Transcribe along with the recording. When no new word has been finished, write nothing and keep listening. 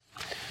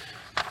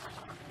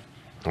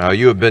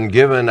You have been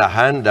given a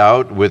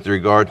handout with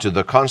regard to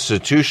the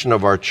Constitution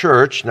of our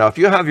church. Now, if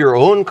you have your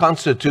own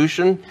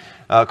Constitution,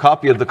 a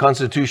copy of the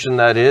Constitution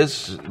that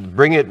is,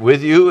 bring it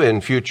with you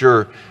in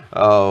future.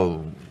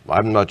 I'm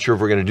not sure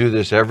if we're going to do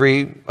this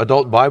every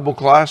adult Bible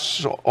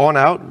class on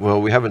out.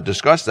 Well, we haven't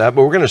discussed that,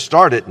 but we're going to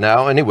start it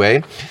now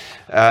anyway.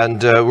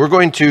 And we're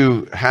going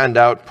to hand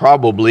out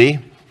probably,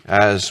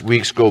 as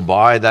weeks go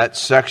by, that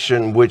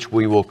section which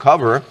we will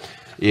cover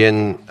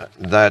in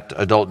that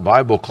adult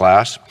Bible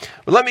class.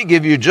 But let me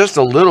give you just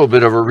a little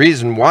bit of a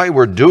reason why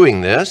we're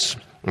doing this.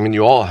 I mean,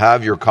 you all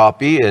have your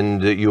copy,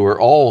 and you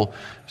are all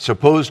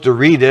supposed to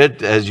read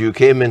it as you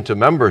came into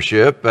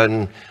membership,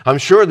 and I'm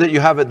sure that you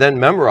have it then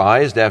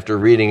memorized after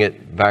reading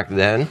it back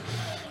then.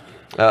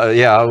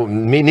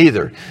 Me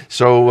neither.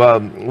 So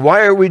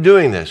why are we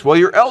doing this? Well,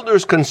 your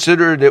elders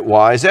considered it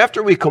wise,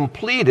 after we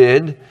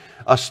completed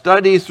a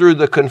study through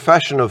the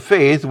Confession of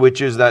Faith, which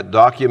is that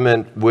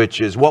document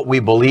which is what we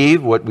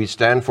believe, what we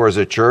stand for as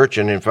a church.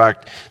 And in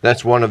fact,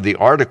 that's one of the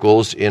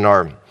articles in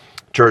our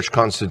church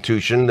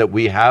constitution, that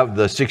we have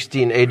the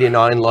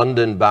 1689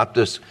 London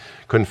Baptist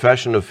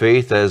Confession of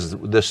Faith as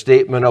the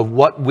statement of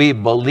what we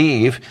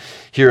believe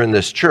here in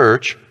this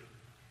church.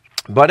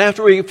 But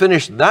after we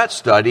finish that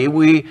study,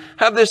 we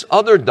have this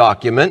other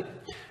document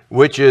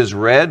which is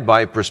read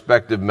by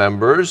prospective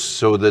members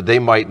so that they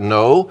might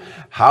know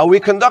how we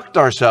conduct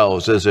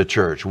ourselves as a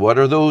church. What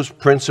are those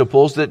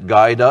principles that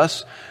guide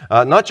us?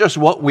 Not just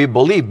what we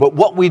believe, but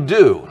what we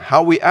do,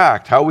 how we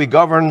act, how we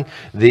govern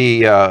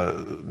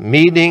the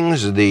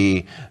meetings,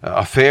 the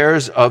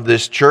affairs of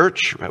this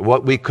church,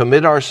 what we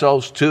commit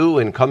ourselves to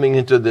in coming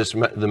into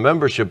the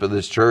membership of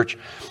this church.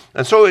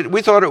 And so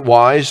we thought it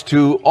wise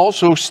to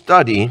also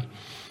study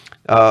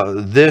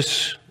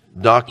this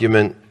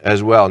document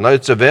as well. Now,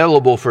 it's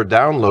available for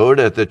download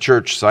at the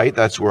church site.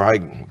 That's where I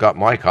got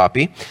my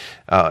copy,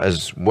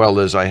 as well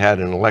as I had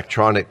an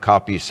electronic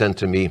copy sent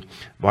to me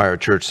by our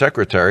church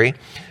secretary.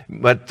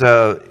 But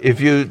if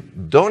you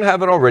don't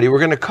have it already, we're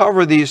going to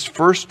cover these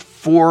first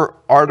four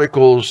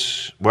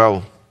articles,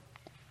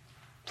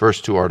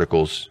 first two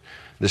articles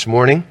this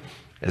morning,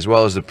 as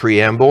well as the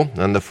preamble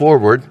and the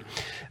foreword.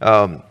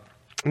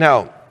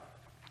 Now,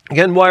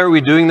 again, why are we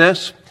doing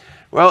this?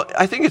 Well,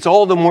 I think it's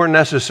all the more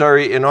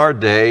necessary in our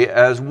day,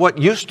 as what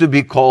used to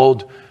be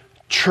called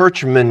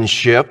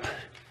churchmanship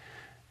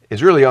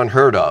is really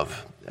unheard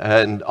of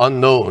and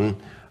unknown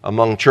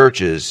among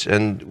churches.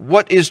 And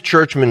what is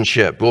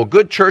churchmanship? Well,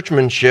 good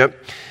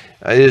churchmanship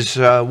is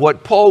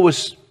what Paul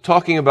was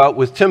talking about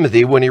with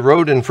Timothy when he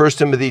wrote in 1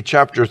 Timothy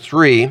chapter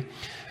 3,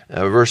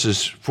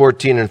 verses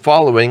 14 and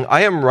following,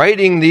 "I am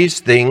writing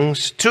these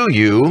things to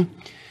you,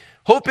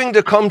 hoping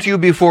to come to you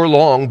before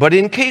long, but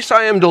in case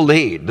I am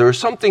delayed." There's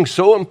something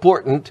so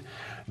important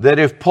that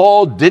if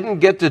Paul didn't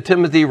get to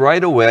Timothy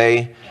right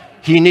away,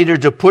 he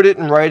needed to put it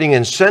in writing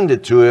and send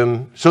it to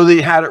him so that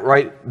he had it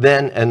right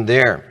then and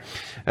there.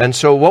 And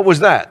so what was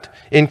that?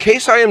 "In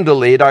case I am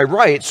delayed, I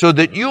write so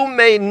that you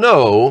may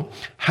know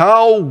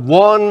how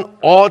one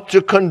ought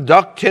to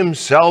conduct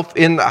himself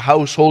in the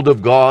household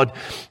of God,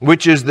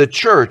 which is the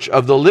church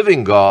of the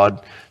living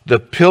God, the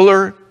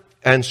pillar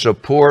and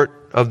support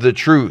of the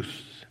truth."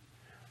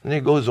 And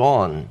it goes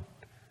on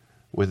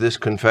with this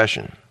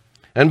confession.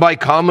 "And by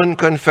common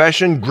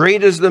confession,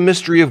 great is the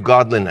mystery of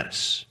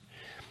godliness.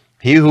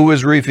 He who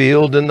was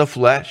revealed in the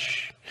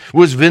flesh,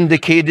 was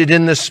vindicated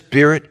in the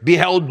spirit,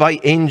 beheld by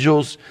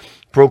angels,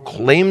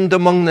 proclaimed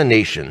among the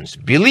nations,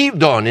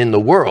 believed on in the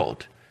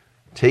world,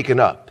 taken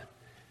up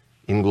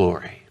in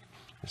glory."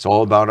 It's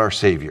all about our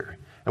Savior.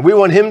 And we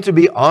want him to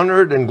be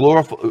honored and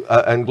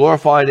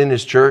glorified in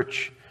his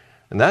church.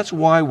 And that's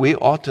why we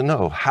ought to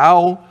know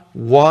how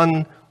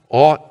one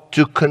ought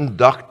to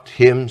conduct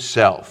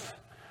himself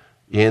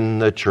in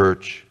the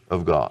church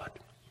of God.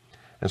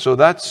 And so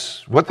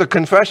that's what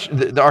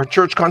our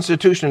church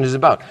constitution is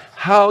about.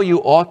 How you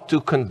ought to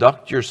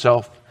conduct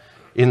yourself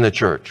in the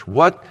church.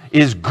 What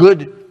is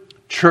good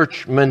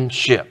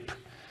churchmanship?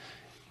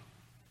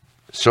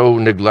 So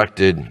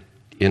neglected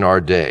in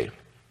our day.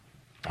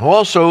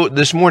 Also,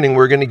 this morning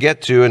we're going to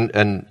get to,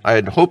 and I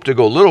had hoped to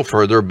go a little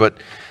further, but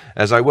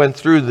as I went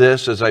through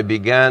this, as I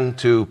began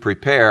to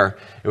prepare,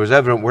 it was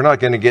evident we're not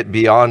going to get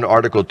beyond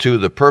Article 2,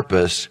 the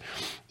purpose.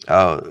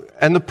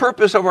 And the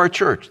purpose of our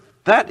church,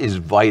 that is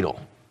vital.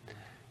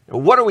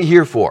 What are we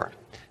here for?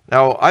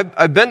 Now,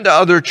 I've been to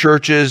other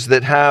churches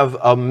that have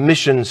a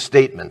mission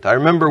statement. I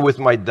remember with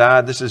my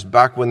dad, this is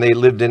back when they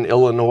lived in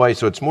Illinois,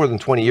 so it's more than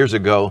 20 years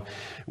ago,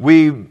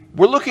 we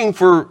were looking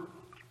for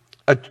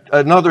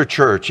another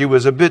church. He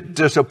was a bit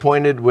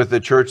disappointed with the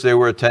church they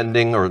were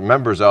attending or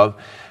members of.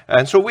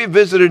 And so we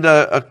visited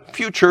a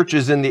few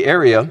churches in the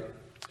area,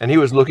 and he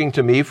was looking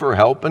to me for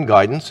help and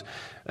guidance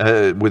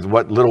with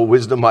what little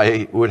wisdom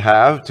I would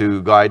have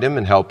to guide him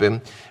and help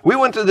him. We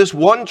went to this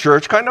one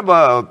church, kind of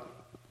a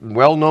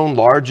well-known,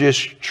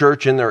 largish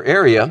church in their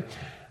area,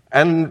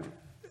 and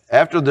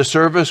after the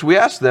service, we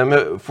asked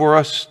them for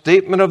a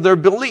statement of their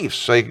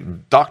beliefs, a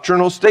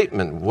doctrinal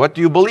statement. What do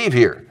you believe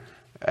here?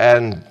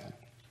 And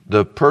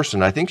the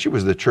person, I think she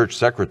was the church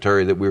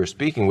secretary that we were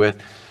speaking with,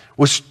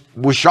 was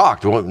was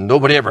shocked. Well,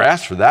 nobody ever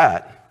asked for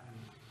that.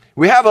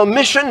 We have a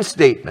mission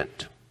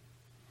statement.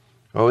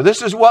 Oh,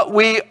 this is what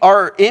we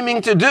are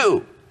aiming to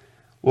do.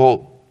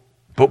 Well,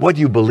 but what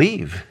do you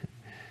believe?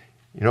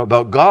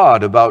 About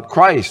God, about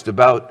Christ,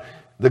 about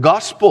the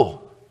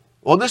gospel.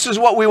 Well, this is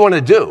what we want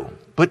to do.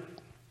 But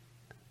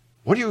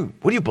what do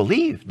you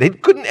believe? They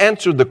couldn't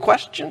answer the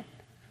question.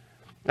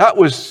 That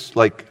was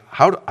like,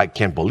 I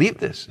can't believe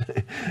this.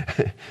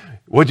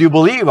 What do you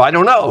believe? I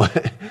don't know.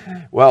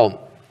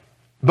 Well,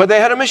 but they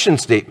had a mission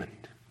statement.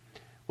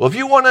 Well, if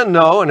you want to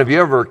know, and if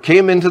you ever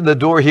came into the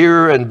door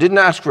here and didn't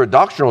ask for a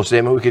doctrinal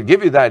statement, we could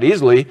give you that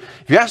easily.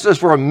 If you asked us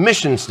for a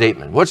mission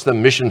statement, what's the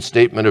mission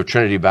statement of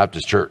Trinity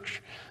Baptist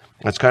Church?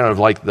 That's kind of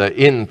like the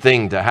in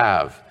thing to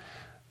have.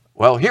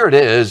 Well, here it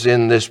is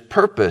in this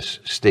purpose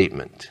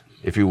statement,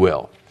 if you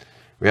will.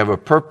 We have a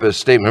purpose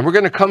statement. We're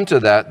going to come to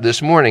that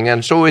this morning.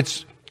 And so I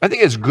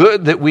think it's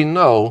good that we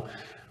know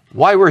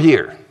why we're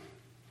here.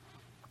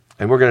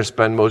 And we're going to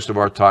spend most of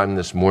our time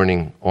this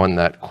morning on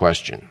that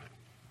question.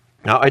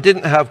 Now, I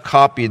didn't have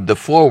copied the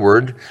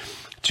foreword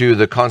to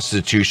the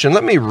Constitution.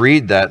 Let me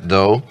read that,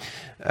 though.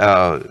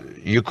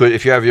 You could,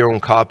 if you have your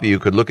own copy, you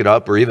could look it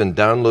up or even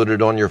download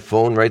it on your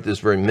phone right this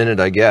very minute,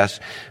 I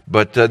guess.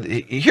 But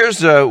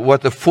here's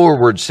what the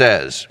foreword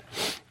says.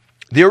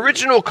 The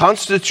original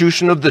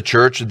Constitution of the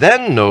Church,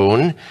 then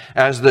known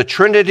as the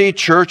Trinity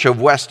Church of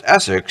West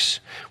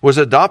Essex, was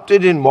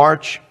adopted in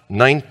March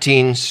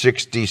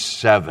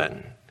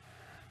 1967.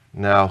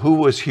 Now, who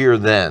was here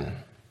then?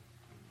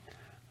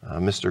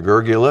 Mr.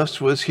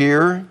 Gergulus was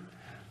here.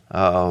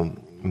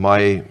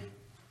 My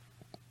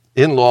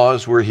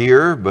in-laws were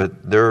here,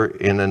 but they're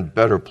in a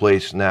better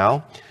place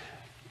now.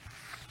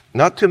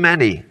 Not too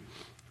many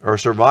are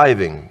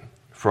surviving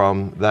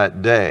from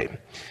that day,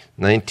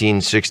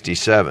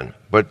 1967.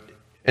 But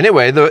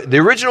anyway, the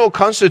original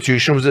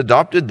Constitution was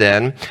adopted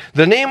then.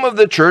 The name of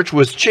the church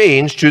was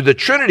changed to the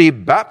Trinity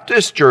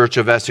Baptist Church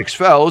of Essex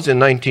Fells in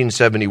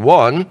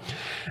 1971,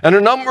 and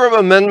a number of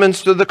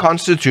amendments to the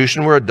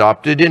Constitution were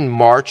adopted in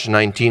March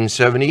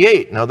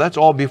 1978. Now, that's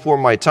all before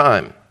my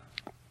time.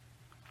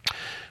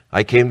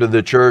 I came to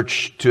the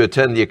church to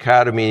attend the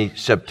academy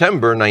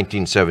September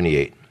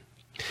 1978.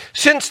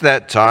 Since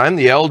that time,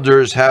 the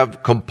elders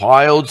have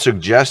compiled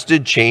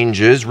suggested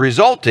changes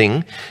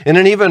resulting in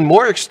an even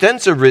more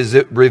extensive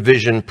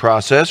revision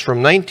process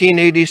from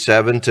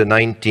 1987 to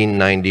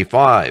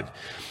 1995.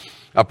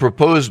 A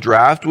proposed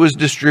draft was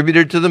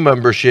distributed to the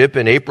membership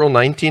in April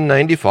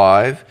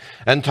 1995,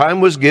 and time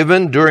was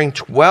given during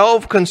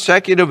 12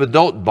 consecutive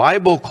adult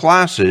Bible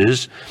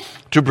classes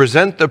to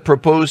present the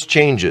proposed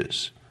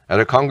changes. At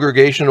a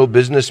congregational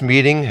business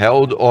meeting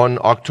held on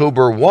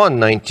October 1,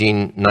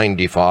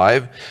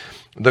 1995,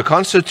 the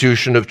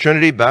Constitution of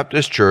Trinity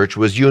Baptist Church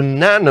was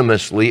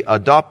unanimously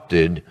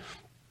adopted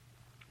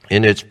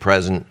in its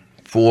present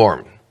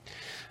form.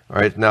 All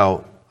right,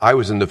 now, I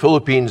was in the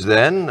Philippines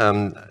then.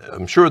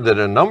 I'm sure that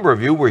a number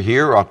of you were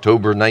here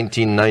October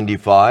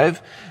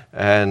 1995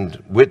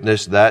 and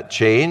witnessed that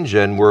change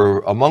and were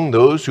among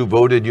those who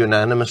voted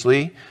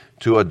unanimously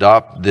to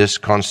adopt this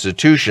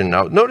Constitution.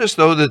 Now, notice,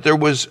 though, that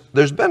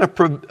there's been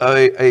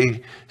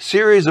a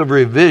series of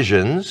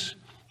revisions.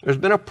 There's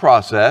been a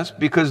process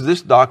because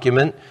this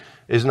document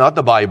is not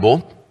the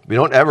Bible. We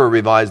don't ever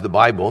revise the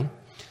Bible.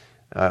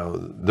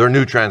 There are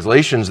new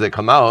translations that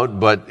come out,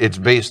 but it's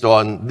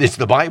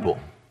the Bible.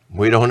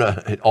 We don't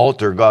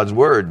alter God's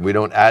Word. We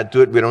don't add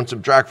to it. We don't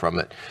subtract from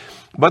it.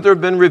 But there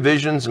have been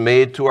revisions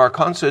made to our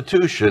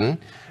Constitution,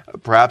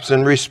 perhaps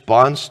in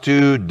response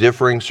to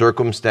differing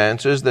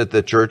circumstances that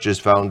the church has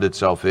found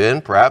itself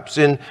in, perhaps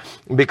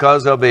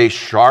because of a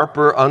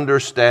sharper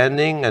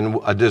understanding and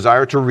a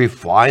desire to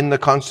refine the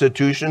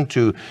Constitution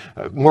to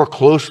more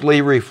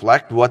closely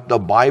reflect what the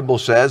Bible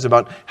says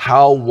about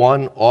how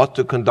one ought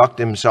to conduct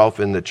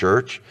himself in the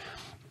church.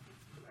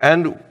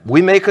 And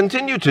we may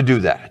continue to do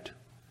that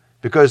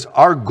because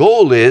our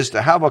goal is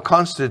to have a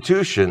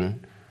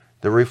Constitution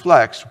that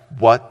reflects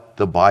what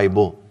the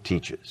Bible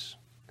teaches.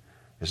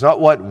 It's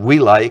not what we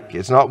like.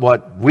 It's not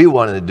what we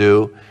want to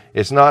do.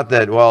 It's not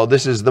that, well,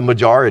 this is the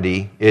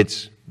majority.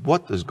 It's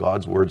what does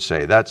God's Word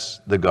say?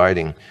 That's the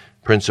guiding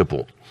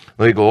principle.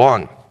 Let me go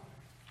on.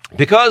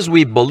 Because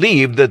we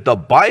believe that the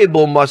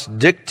Bible must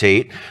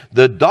dictate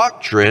the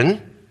doctrine,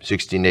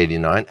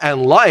 1689,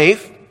 and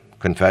life,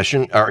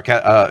 confession, or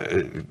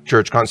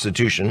church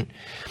constitution,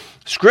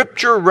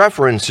 Scripture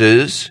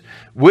references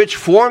which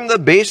form the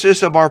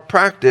basis of our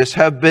practice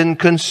have been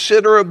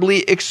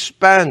considerably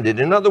expanded.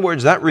 In other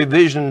words, that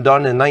revision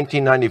done in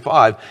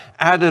 1995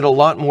 added a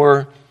lot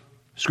more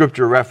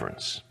Scripture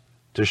reference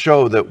to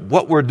show that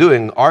what we're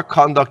doing, our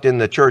conduct in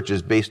the church,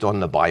 is based on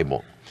the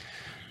Bible.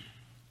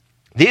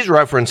 These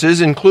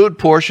references include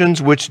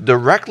portions which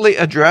directly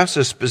address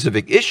a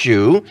specific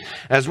issue,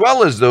 as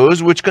well as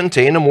those which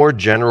contain a more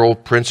general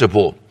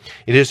principle.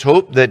 It is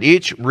hoped that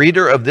each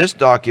reader of this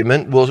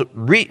document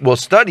will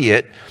study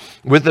it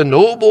with the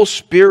noble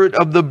spirit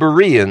of the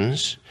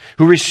Bereans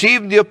who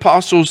received the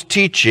apostles'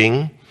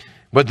 teaching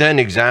But then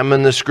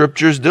examine the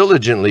Scriptures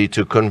diligently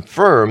to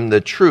confirm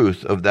the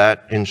truth of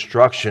that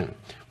instruction.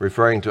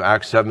 Referring to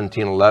Acts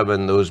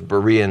 17:11, those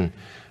Berean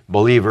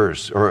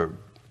believers, or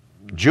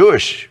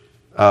Jews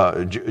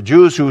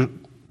who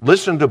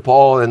listened to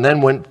Paul and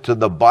then went to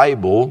the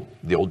Bible,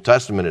 the Old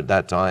Testament at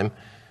that time,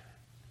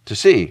 to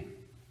see,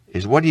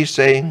 is what he's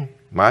saying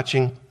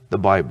matching the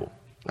Bible?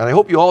 And I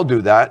hope you all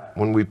do that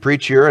when we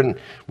preach here, and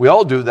we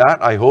all do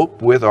that, I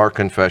hope, with our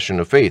confession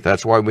of faith.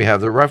 That's why we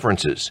have the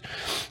references.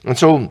 And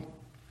so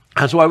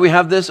that's why we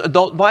have this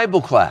adult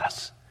Bible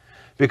class,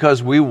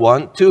 because we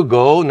want to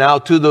go now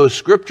to those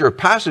scripture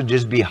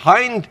passages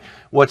behind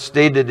what's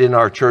stated in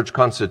our church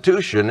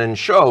constitution and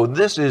show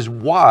this is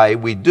why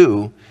we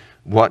do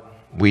what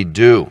we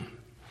do.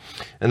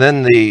 And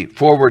then the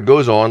foreword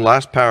goes on,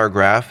 last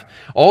paragraph.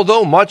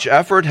 Although much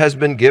effort has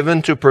been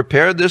given to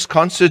prepare this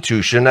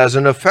constitution as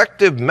an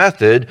effective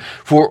method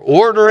for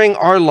ordering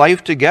our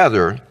life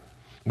together,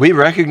 we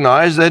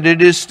recognize that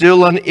it is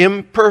still an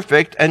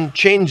imperfect and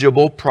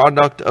changeable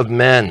product of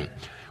men.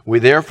 We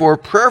therefore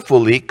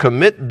prayerfully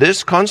commit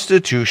this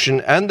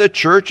constitution and the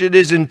church it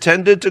is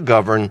intended to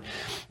govern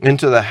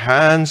into the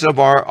hands of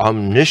our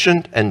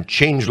omniscient and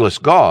changeless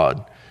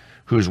God,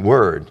 whose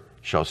word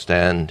shall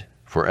stand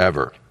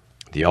forever.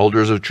 The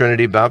elders of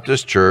Trinity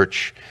Baptist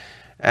Church.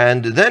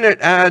 And then it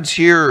adds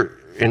here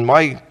in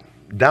my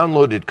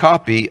downloaded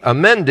copy,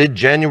 amended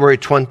January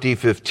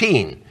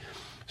 2015.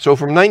 So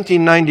from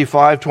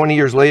 1995, 20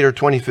 years later,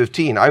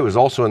 2015, I was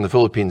also in the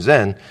Philippines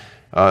then.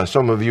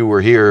 Some of you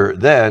were here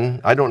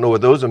then. I don't know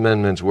what those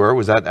amendments were.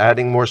 Was that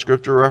adding more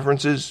scripture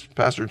references,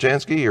 Pastor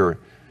Chansky, or?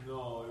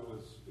 No, it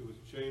was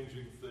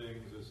changing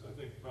things. I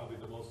think probably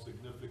the most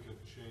significant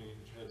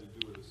change had to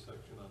do with a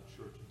section on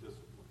church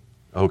discipline.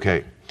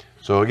 Okay.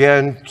 So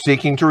again,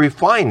 seeking to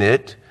refine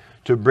it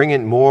to bring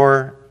it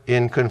more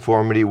in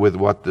conformity with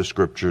what the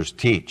scriptures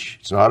teach.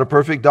 It's not a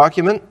perfect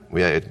document.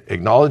 We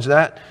acknowledge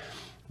that.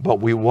 But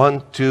we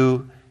want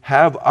to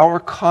have our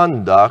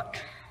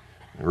conduct,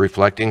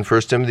 reflecting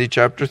 1 Timothy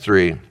chapter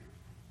 3,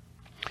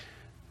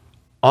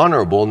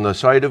 honorable in the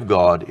sight of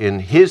God in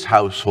His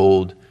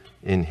household,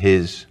 in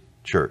His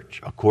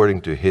church,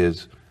 according to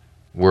His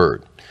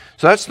word.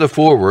 So that's the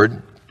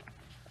foreword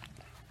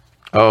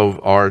of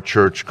our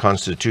church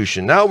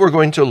constitution. Now we're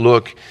going to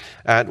look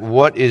at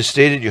what is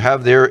stated. You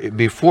have there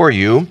before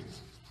you,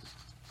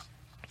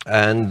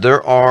 and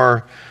there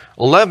are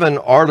 11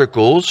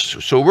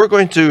 articles. So we're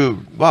going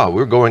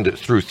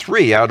through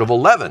 3 out of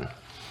 11.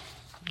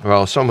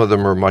 Well, some of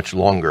them are much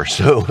longer,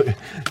 so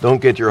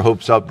don't get your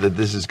hopes up that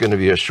this is going to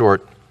be a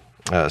short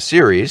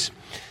series.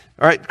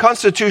 All right,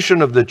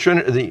 Constitution of the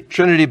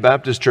Trinity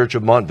Baptist Church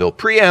of Montville.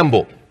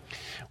 Preamble.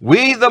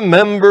 We, the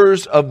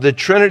members of the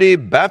Trinity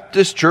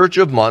Baptist Church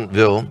of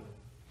Montville,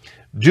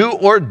 do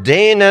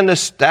ordain and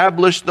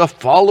establish the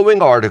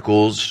following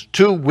articles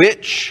to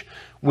which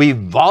we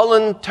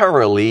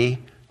voluntarily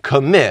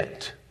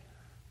commit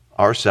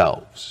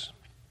ourselves.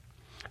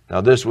 Now,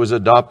 this was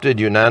adopted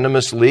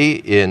unanimously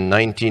in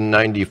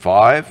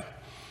 1995,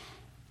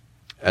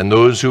 and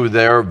those who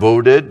there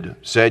voted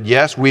said,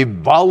 yes, we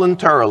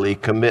voluntarily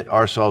commit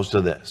ourselves to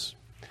this.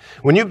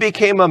 When you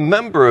became a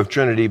member of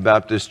Trinity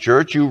Baptist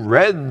Church, you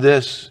read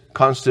this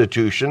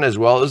constitution as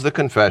well as the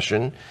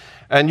confession,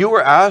 and you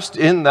were asked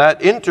in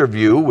that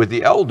interview with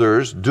the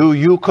elders, do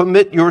you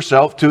commit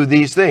yourself to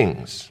these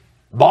things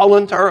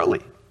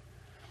voluntarily?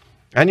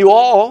 And you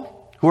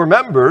all who are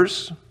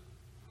members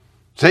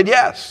said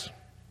yes,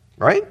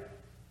 right?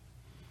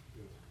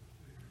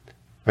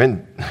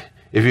 And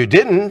if you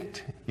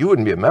didn't, you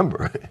wouldn't be a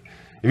member.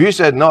 If you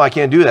said, no, I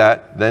can't do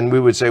that, then we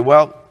would say,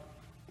 well,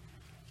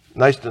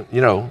 nice to,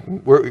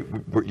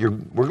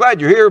 we're glad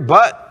you're here,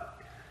 but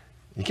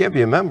you can't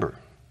be a member.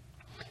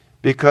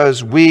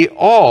 Because we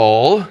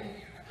all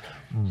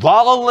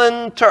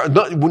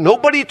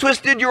nobody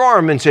twisted your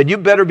arm and said, you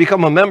better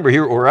become a member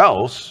here or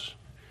else.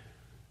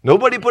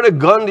 Nobody put a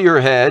gun to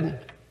your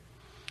head.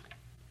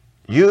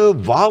 You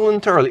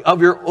voluntarily,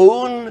 of your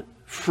own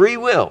free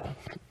will,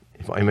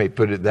 if I may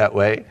put it that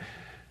way,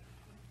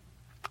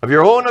 of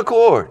your own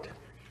accord,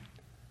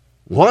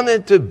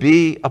 wanted to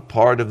be a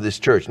part of this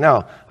church.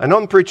 Now, I know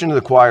I'm preaching to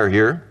the choir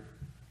here,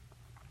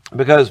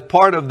 because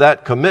part of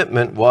that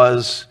commitment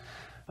was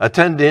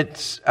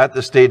attendance at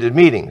the stated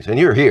meetings. And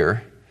you're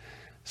here,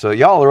 so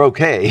y'all are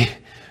okay.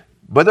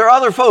 But there are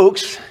other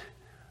folks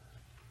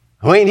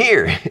who ain't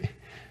here.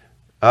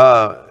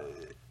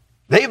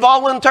 They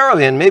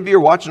voluntarily, and maybe you're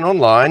watching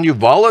online, you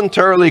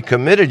voluntarily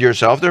committed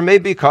yourself. There may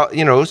be,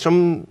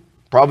 some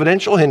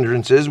providential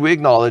hindrances. We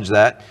acknowledge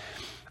that.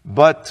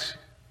 But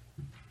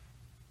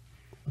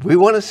we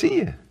want to see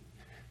you.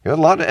 You got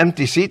a lot of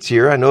empty seats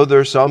here. I know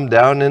there's some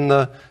down in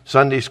the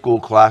Sunday school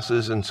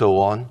classes and so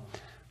on.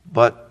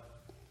 But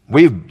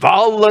we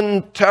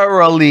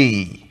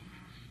voluntarily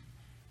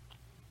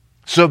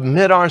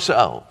submit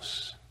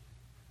ourselves,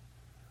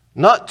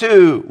 not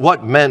to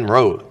what men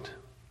wrote,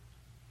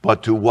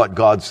 but to what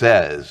God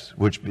says,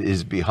 which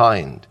is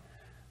behind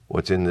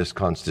what's in this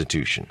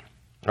Constitution.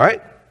 All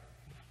right?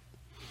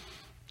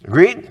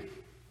 Agreed?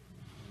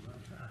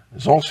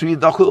 J'en suis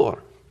d'accord.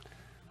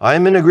 I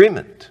am in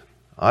agreement.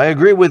 I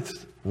agree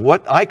with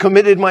what I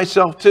committed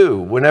myself to,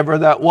 whenever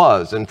that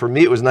was. And for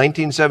me, it was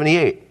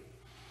 1978.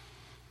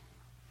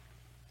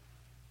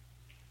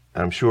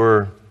 I'm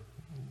sure,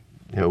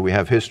 we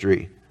have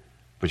history,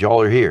 but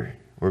y'all are here.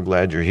 We're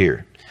glad you're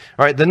here.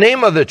 All right, the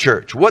name of the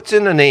church. What's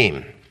in the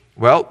name?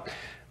 Well,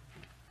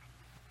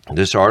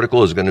 this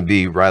article is going to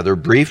be rather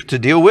brief to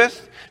deal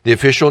with. The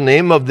official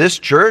name of this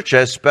church,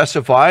 as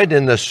specified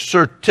in the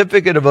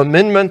Certificate of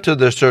Amendment to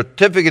the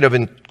Certificate of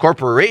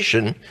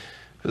Incorporation,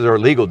 because there are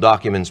legal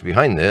documents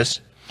behind this,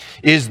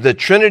 is the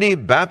Trinity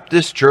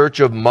Baptist Church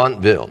of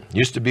Montville.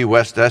 Used to be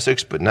West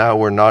Essex, but now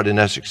we're not in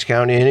Essex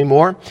County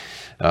anymore.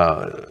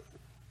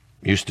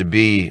 Used to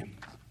be,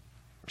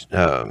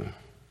 what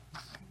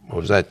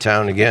was that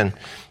town again?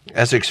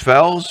 Essex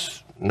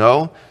Fells?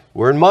 No,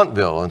 we're in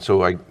Montville, and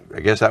so I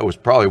guess that was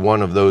probably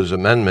one of those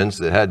amendments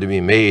that had to be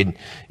made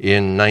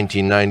in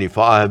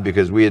 1995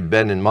 because we had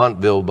been in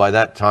Montville by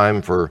that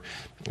time for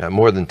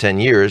more than 10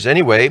 years.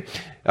 Anyway,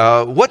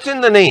 what's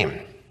in the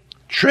name?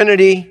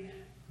 Trinity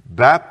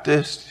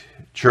Baptist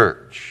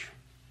Church.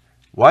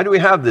 Why do we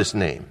have this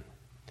name?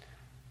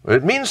 Well,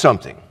 it means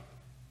something.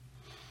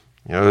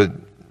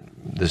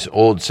 This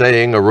old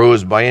saying, a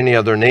rose by any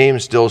other name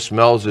still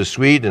smells as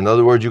sweet. In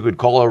other words, you could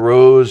call a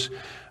rose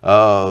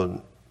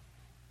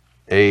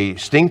a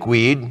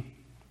stinkweed,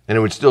 and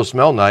it would still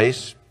smell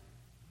nice,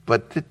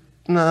 but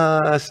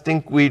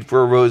stinkweed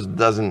for a rose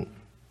doesn't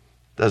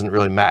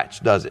really match,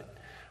 does it?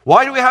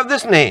 Why do we have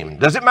this name?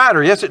 Does it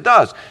matter? Yes, it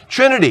does.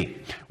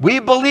 Trinity. We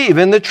believe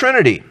in the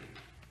Trinity.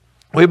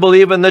 We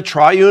believe in the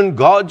triune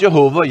God,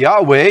 Jehovah,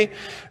 Yahweh,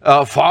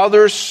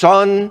 Father,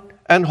 Son,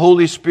 and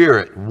Holy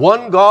Spirit.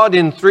 One God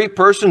in three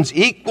persons,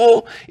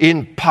 equal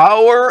in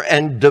power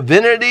and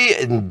divinity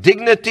and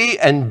dignity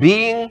and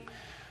being.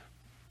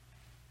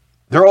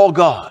 They're all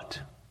God,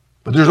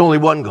 but there's only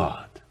one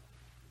God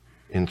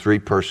in three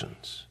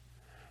persons.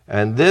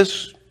 And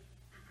this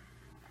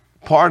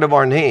part of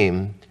our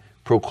name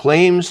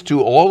proclaims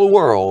to all the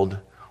world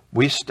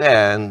we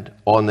stand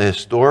on the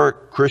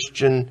historic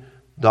Christian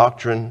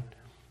doctrine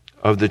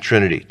of the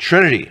Trinity.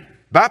 Trinity,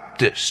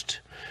 Baptist.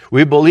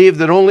 We believe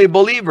that only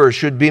believers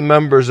should be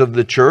members of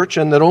the church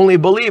and that only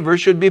believers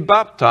should be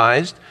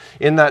baptized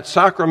in that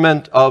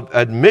sacrament of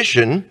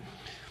admission.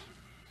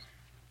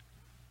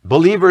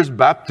 Believers'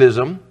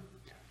 baptism,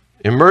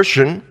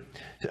 immersion,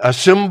 a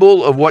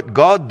symbol of what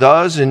God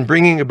does in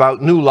bringing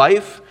about new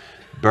life,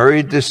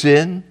 buried to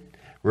sin,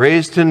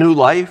 raised to new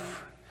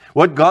life,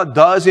 what God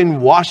does in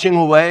washing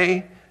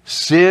away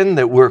sin,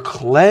 that we're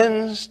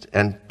cleansed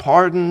and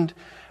pardoned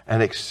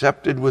and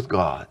accepted with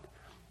God.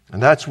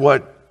 And that's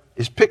what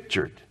is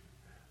pictured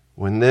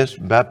when this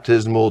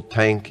baptismal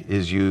tank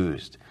is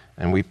used.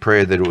 And we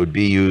pray that it would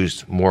be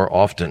used more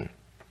often.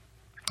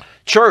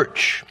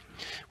 Church.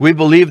 We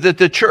believe that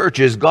the church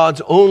is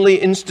God's only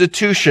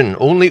institution,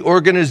 only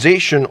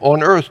organization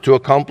on earth to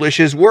accomplish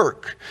His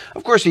work.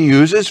 Of course, He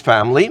uses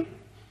family,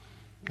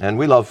 and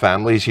we love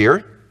families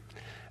here.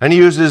 And He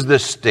uses the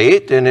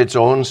state in its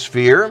own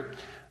sphere,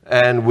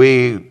 and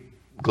we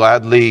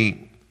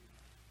gladly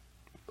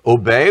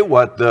obey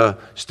what the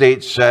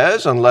state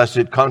says unless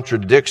it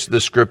contradicts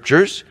the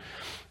Scriptures.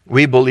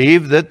 We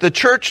believe that the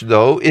church,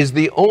 though, is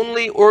the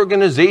only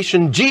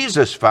organization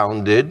Jesus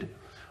founded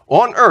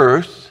on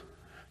earth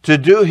to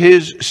do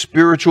His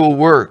spiritual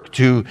work,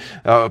 to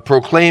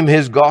proclaim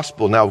His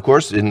gospel. Now, of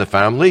course, in the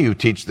family, you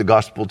teach the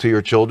gospel to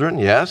your children,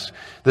 yes.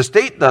 The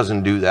state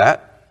doesn't do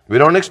that. We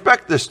don't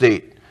expect the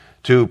state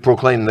to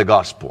proclaim the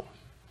gospel.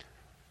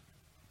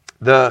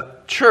 The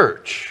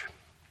church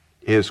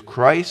is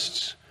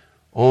Christ's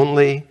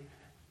only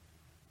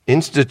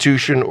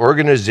institution,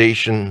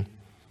 organization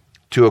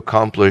to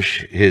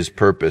accomplish His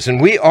purpose. And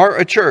we are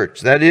a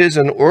church, that is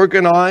an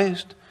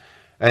organized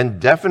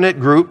and definite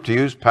group, to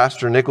use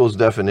Pastor Nichols'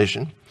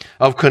 definition,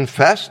 of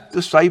confessed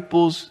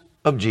disciples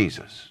of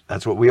Jesus.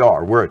 That's what we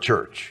are. We're a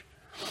church.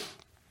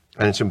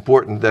 And it's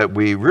important that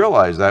we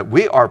realize that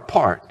we are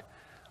part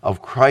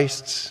of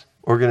Christ's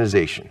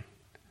organization.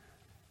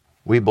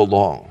 We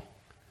belong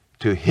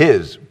to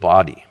His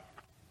body,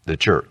 the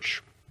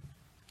church.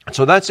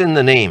 So that's in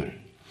the name.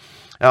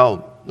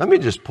 Now, let me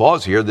just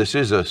pause here. This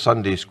is a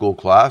Sunday school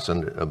class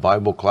and a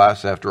Bible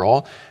class after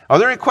all. Are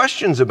there any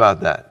questions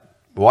about that?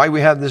 Why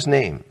we have this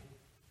name?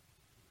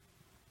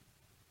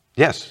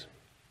 Yes?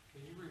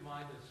 Can you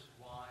remind us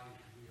why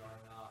we are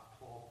not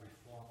called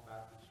Reformed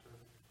Baptist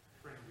Church?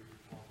 Trinity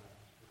Reformed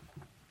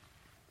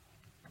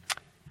Baptist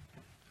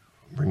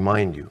Church.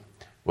 Remind you.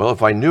 Well,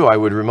 if I knew, I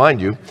would remind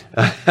you.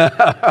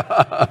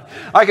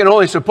 I can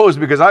only suppose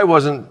because I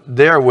wasn't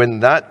there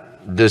when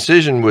that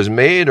decision was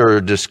made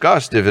or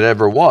discussed, if it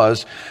ever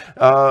was.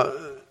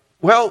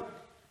 Well,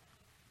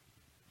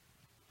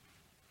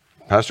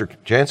 Pastor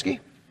Jansky?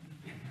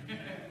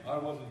 I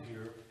wasn't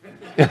here.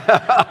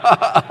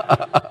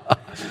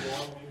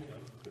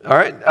 All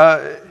right.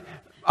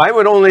 I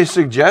would only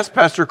suggest,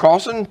 Pastor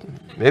Carlson,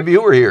 maybe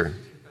you were here.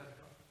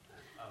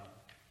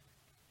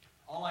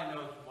 All I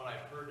know from what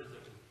I've heard is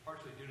that it was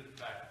partially due to the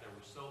fact that there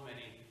were so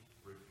many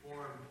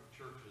Reformed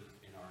churches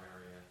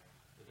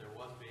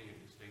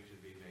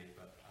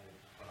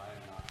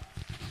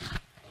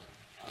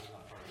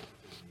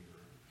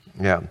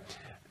Yeah.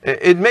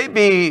 It may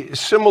be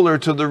similar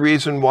to the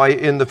reason why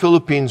in the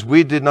Philippines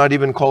we did not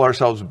even call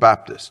ourselves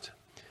Baptist.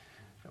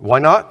 Why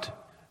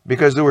not?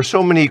 Because there were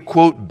so many,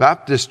 quote,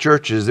 Baptist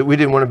churches that we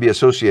didn't want to be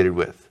associated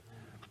with,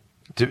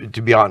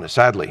 to be honest,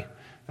 sadly,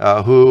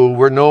 who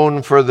were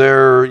known for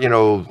their,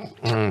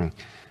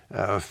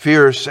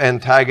 fierce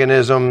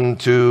antagonism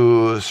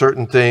to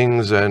certain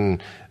things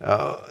and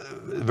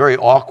very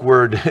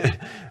awkward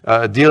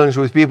dealings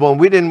with people. And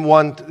we didn't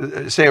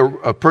want, say,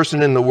 a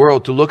person in the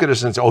world to look at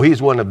us and say, oh,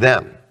 he's one of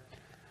them.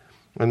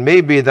 And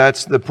maybe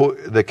that's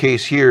the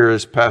case here,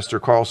 as Pastor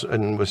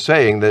Carlson was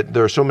saying, that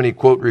there are so many,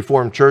 quote,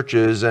 Reformed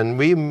churches, and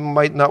we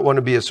might not want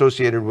to be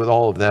associated with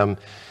all of them,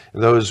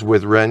 those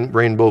with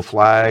rainbow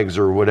flags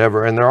or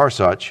whatever, and there are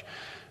such.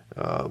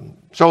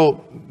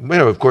 So,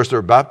 of course, there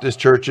are Baptist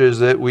churches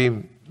that we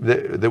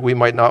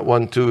might not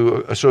want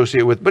to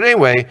associate with. But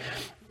anyway,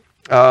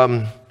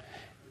 I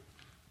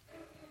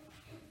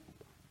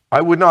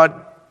would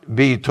not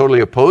be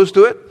totally opposed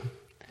to it,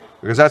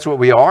 because that's what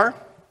we are.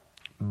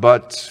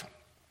 But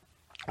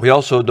we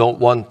also don't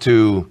want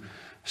to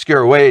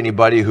scare away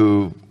anybody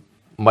who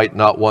might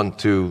not want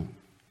to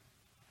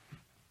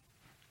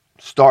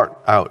start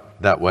out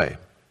that way,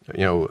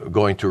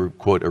 going to,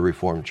 quote, a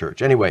Reformed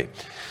church. Anyway,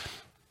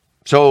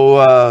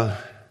 so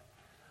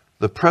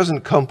the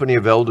present company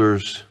of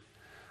elders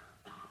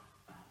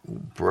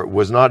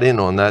was not in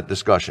on that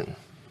discussion.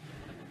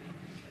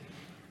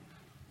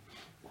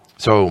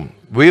 So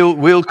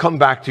we'll come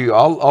back to you.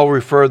 I'll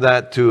refer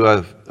that to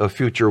a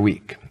future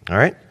week. All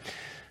right?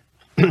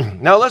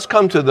 Now let's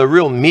come to the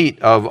real meat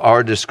of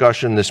our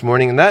discussion this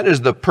morning, and that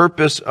is the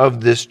purpose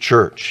of this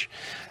church.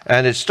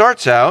 And it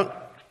starts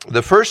out,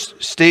 the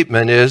first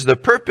statement is, the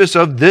purpose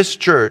of this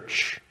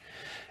church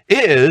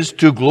is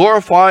to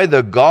glorify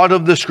the God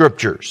of the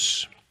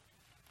Scriptures.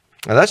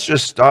 Now let's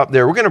just stop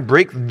there. We're going to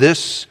break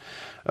this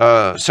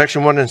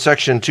section 1 and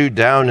section 2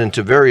 down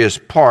into various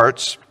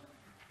parts,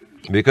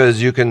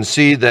 because you can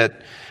see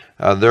that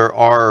there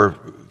are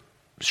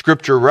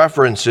Scripture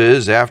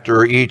references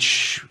after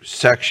each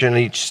section,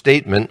 each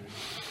statement.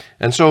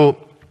 And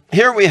so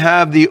here we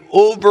have the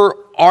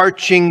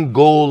overarching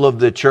goal of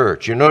the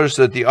church. You notice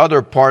that the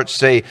other parts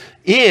say,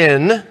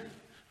 in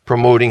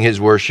promoting his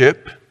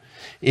worship,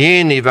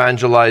 in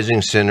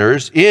evangelizing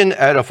sinners, in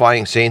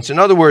edifying saints. In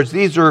other words,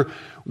 these are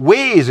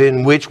ways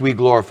in which we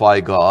glorify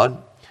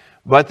God.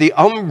 But the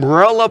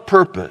umbrella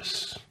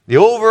purpose, the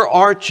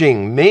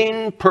overarching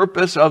main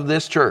purpose of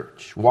this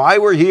church, why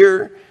we're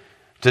here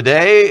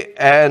today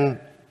and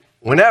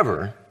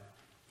whenever,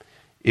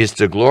 is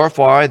to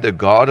glorify the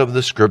God of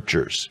the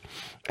Scriptures.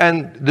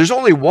 And there's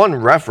only one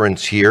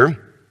reference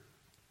here.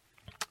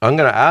 I'm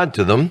going to add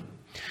to them.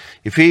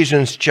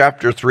 Ephesians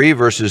chapter 3,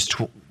 verse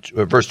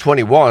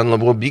 21.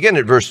 We'll begin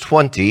at verse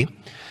 20.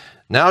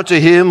 Now to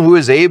him who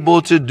is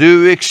able to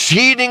do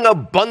exceeding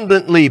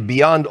abundantly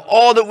beyond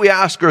all that we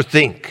ask or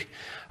think,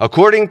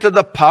 according to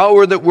the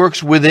power that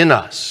works within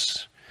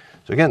us.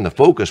 So again, the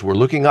focus, we're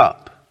looking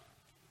up.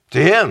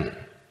 To him.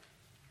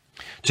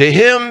 To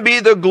him be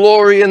the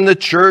glory in the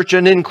church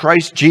and in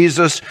Christ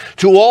Jesus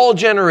to all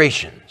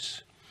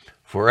generations,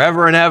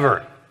 forever and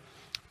ever.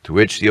 To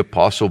which the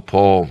Apostle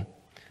Paul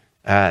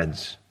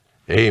adds,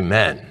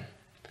 Amen.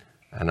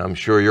 And I'm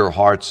sure your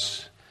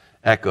hearts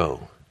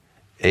echo,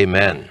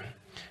 Amen.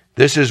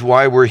 This is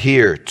why we're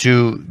here,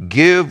 to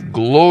give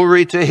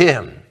glory to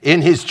him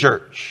in his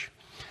church.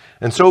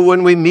 And so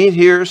when we meet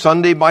here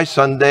Sunday by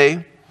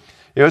Sunday,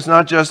 it's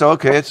not just,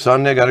 okay, it's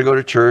Sunday, I got to go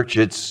to church.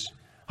 It's,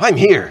 I'm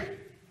here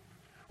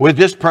with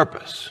this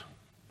purpose.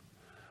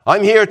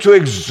 I'm here to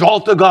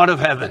exalt the God of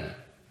heaven,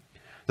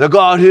 the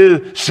God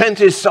who sent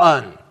his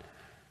Son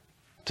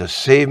to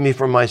save me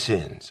from my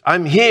sins.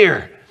 I'm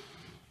here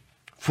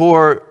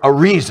for a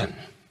reason,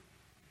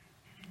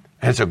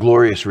 and it's a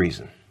glorious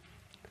reason.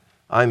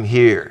 I'm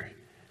here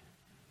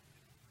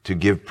to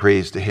give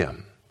praise to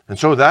him. And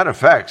so that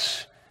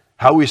affects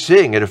how we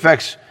sing. It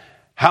affects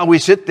how we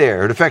sit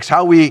there. It affects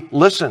how we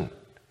listen.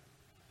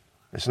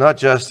 It's not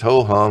just,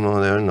 ho-hum,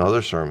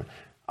 another sermon.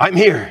 I'm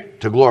here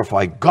to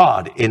glorify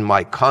God in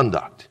my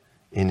conduct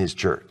in his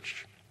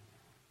church.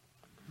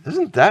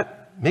 Doesn't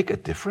that make a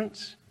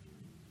difference?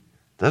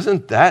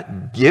 Doesn't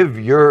that give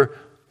your,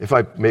 if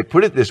I may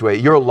put it this way,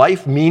 your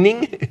life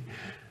meaning?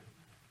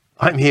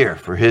 I'm here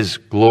for his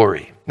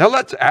glory. Now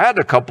let's add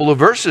a couple of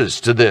verses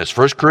to this.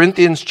 1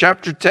 Corinthians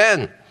chapter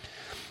 10,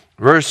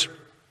 verse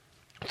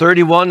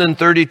 31 and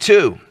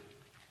 32.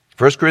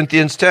 1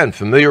 Corinthians 10,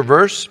 familiar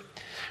verse.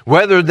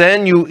 Whether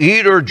then you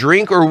eat or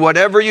drink or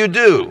whatever you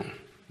do,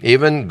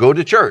 even go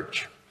to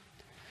church,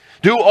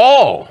 do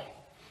all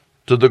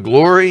to the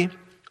glory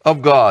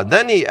of God.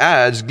 Then he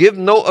adds, give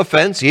no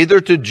offense either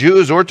to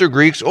Jews or to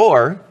Greeks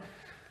or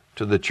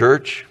to the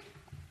church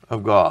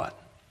of God.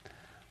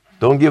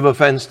 Don't give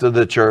offense to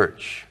the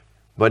church,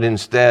 but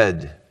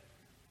instead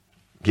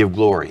give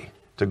glory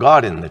to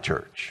God in the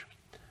church.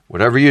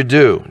 Whatever you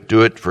do,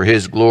 do it for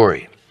his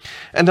glory.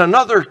 And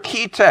another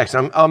key text,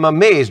 I'm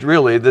amazed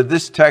really that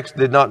this text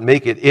did not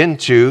make it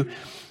into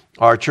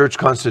our church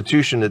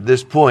constitution at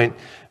this point,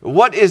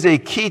 what is a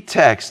key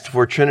text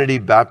for Trinity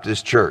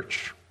Baptist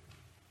Church?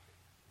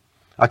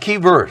 A key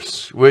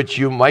verse which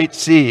you might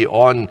see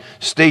on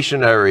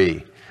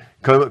stationery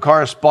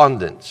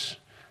correspondence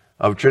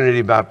of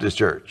Trinity Baptist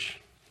Church.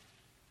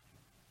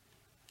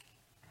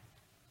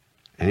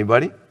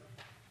 Anybody?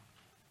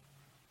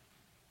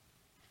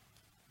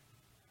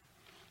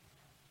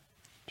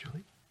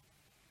 Julie?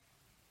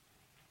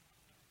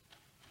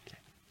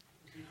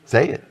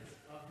 Say it.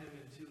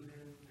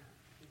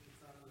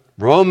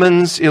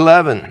 Romans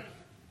 11,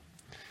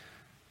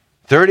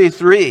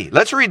 33.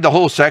 Let's read the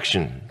whole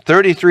section,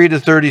 33 to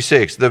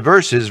 36. The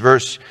verse is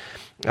verse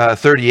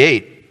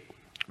 38.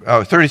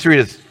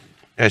 33 to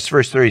it's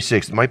verse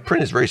 36. My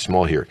print is very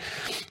small here.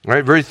 All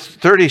right, verse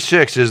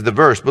 36 is the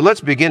verse, but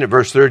let's begin at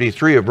verse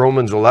 33 of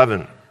Romans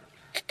 11.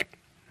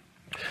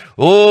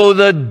 Oh,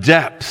 the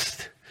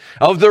depth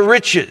of the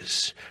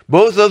riches,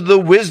 both of the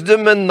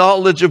wisdom and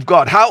knowledge of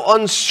God. How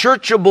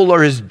unsearchable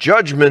are his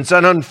judgments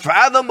and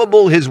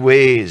unfathomable his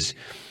ways.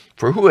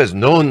 For who has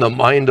known the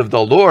mind of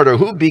the Lord, or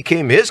who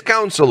became his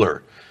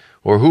counselor,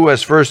 or who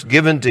has first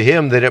given to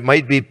him that it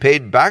might be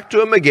paid back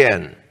to him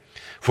again?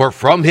 For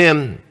from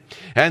him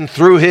and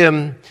through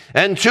him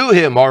and to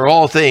him are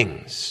all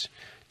things.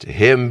 To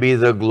him be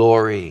the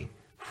glory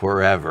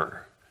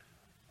forever.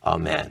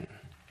 Amen.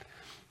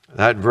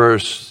 That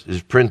verse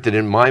is printed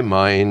in my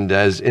mind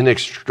as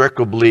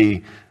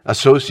inextricably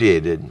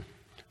associated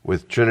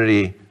with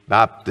Trinity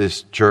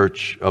Baptist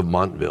Church of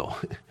Montville.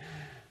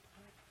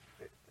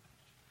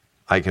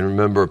 I can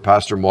remember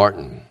Pastor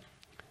Martin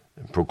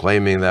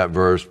proclaiming that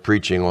verse,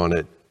 preaching on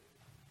it,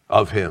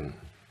 of him,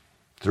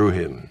 through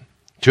him,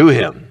 to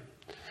him.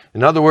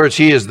 In other words,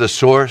 he is the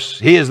source,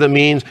 he is the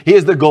means, he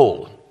is the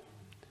goal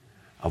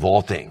of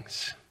all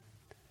things,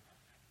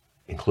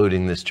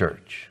 including this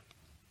church.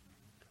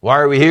 Why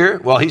are we here?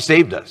 Well, he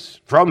saved us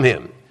from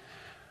him.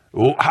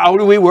 How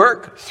do we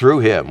work? Through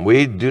him.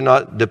 We do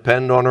not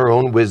depend on our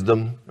own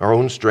wisdom, our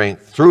own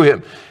strength. Through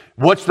him.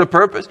 What's the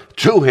purpose?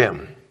 To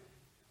him.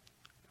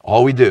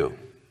 All we do,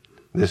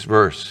 this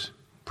verse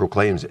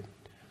proclaims it.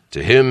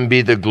 To him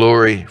be the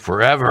glory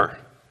forever.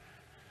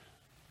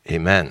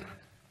 Amen.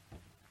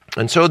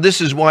 And so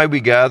this is why we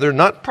gather,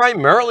 not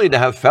primarily to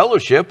have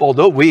fellowship,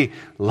 although we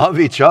love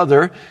each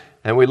other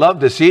and we love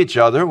to see each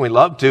other. We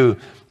love to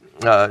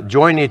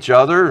join each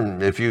other.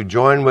 And if you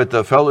join with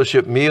the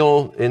fellowship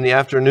meal in the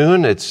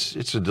afternoon,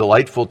 it's a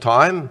delightful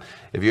time.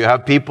 If you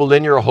have people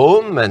in your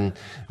home and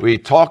we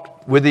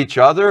talk with each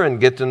other and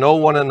get to know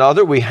one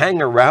another, we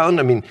hang around.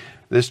 I mean,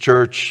 this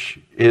church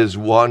is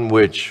one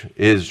which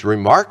is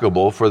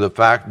remarkable for the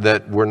fact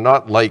that we're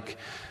not like,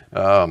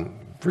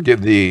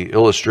 forgive the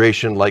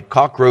illustration, like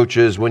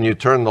cockroaches when you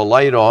turn the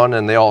light on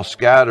and they all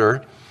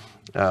scatter,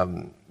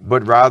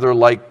 but rather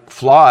like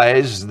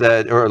flies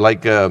that, or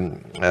like,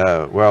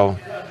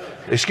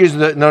 excuse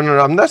me,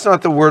 no, that's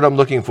not the word I'm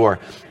looking for.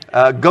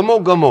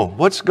 Gummo.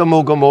 What's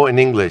gummo in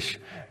English?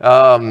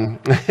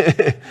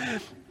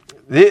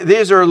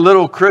 These are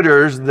little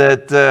critters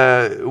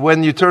that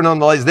when you turn on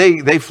the lights,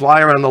 they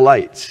fly around the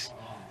lights.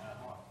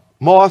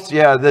 Moths,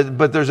 yeah,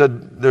 but there's a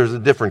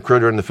different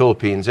critter in the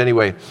Philippines.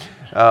 Anyway,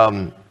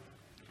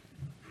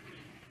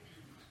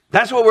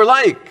 that's what we're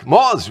like,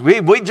 moths.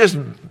 We just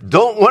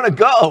don't want to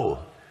go.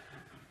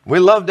 We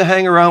love to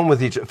hang around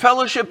with each other.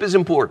 Fellowship is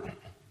important,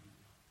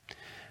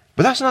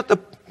 but that's not the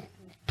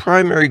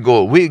primary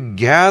goal. We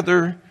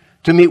gather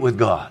to meet with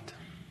God.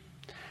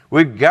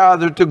 We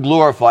gather to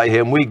glorify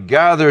him. We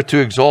gather to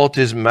exalt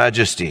his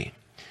majesty.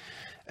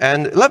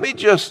 And let me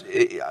just,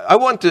 I'm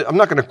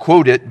not going to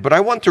quote it, but I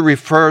want to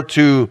refer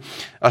to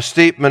a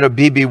statement of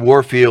B.B.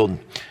 Warfield,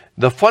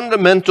 the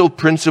fundamental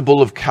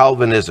principle of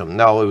Calvinism.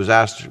 Now, it was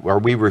asked, are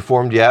we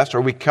Reformed? Yes.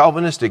 Are we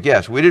Calvinistic?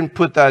 Yes. We didn't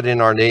put that in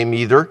our name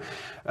either.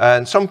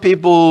 And some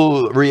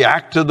people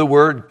react to the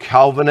word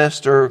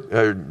Calvinist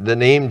or the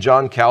name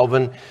John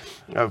Calvin.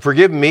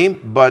 Forgive me,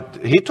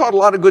 but he taught a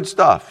lot of good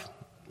stuff.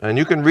 And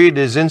you can read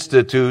his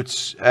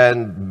institutes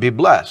and be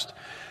blessed.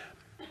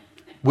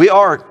 We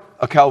are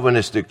a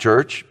Calvinistic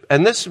church,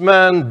 and this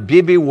man,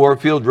 B.B.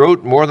 Warfield,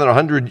 wrote more than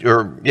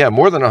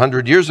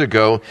 100 years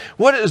ago,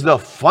 what is the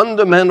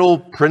fundamental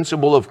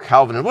principle of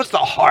Calvinism? What's the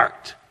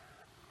heart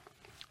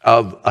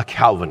of a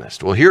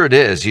Calvinist? Well, here it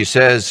is. He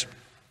says,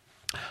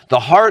 the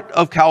heart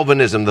of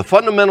Calvinism, the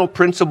fundamental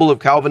principle of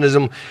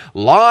Calvinism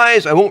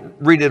lies, I won't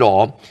read it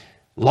all,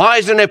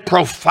 lies in a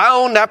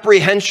profound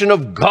apprehension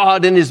of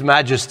God and his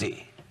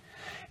majesty.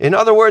 In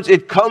other words,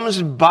 it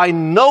comes by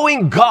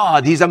knowing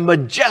God. He's a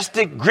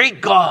majestic, great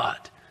God.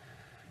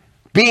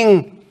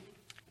 Being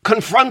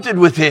confronted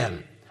with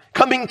him,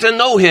 coming to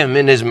know him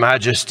in his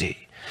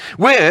majesty,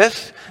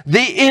 with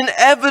the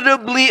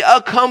inevitably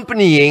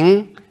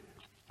accompanying,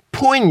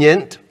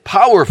 poignant,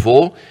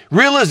 powerful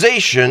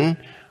realization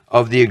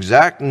of the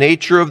exact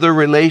nature of the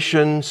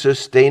relation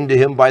sustained to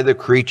him by the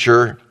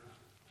creature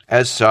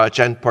as such,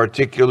 and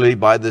particularly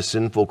by the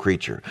sinful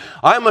creature.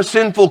 I'm a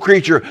sinful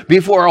creature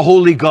before a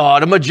holy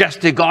God, a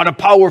majestic God, a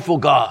powerful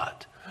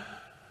God.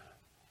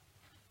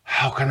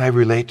 How can I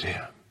relate to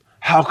him?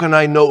 How can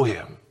I know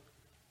him?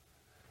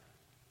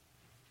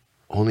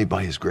 Only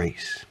by His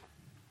grace.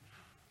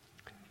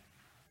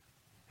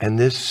 And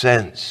this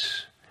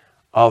sense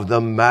of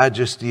the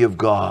majesty of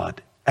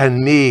God and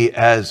me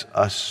as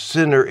a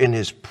sinner in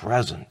His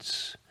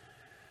presence.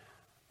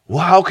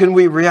 Well, how can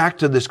we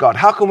react to this God?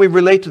 How can we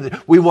relate to this?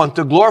 We want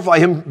to glorify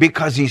Him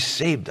because He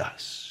saved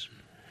us.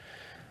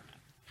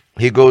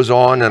 He goes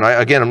on, and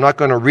I'm not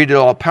going to read it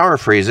all, I'll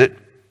paraphrase it.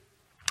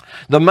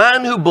 The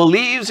man who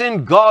believes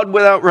in God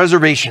without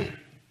reservation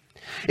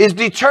is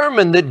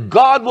determined that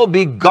God will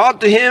be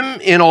God to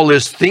him in all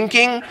his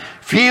thinking,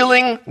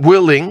 feeling,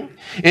 willing,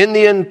 in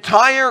the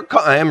entire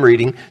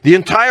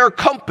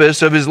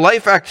compass of his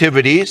life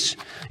activities,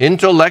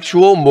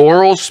 intellectual,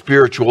 moral,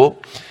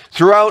 spiritual,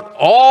 throughout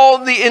all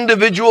the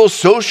individual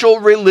social,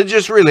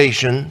 religious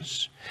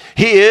relations.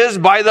 He is,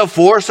 by the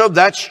force of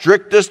that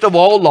strictest of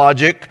all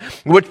logic,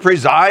 which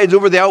presides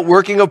over the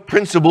outworking of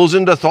principles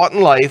into thought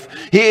and life,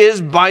 he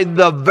is, by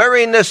the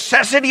very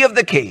necessity of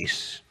the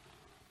case,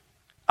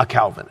 a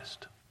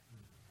Calvinist.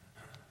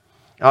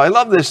 Now, I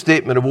love this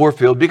statement of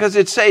Warfield because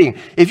it's saying,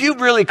 if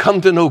you've really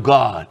come to know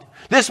God,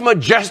 this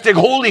majestic,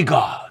 holy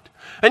God,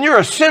 and you're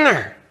a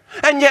sinner,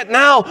 and yet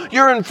now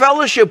you're in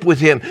fellowship with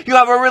Him, you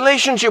have a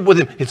relationship with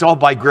Him, it's all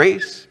by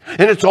grace,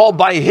 and it's all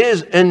by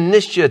His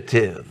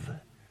initiative.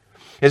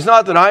 It's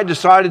not that I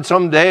decided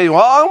someday,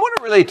 well, I want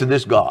to relate to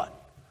this God.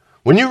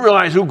 When you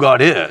realize who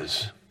God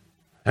is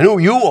and who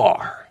you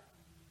are,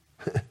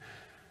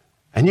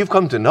 and you've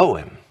come to know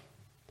Him,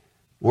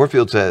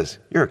 Warfield says,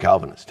 you're a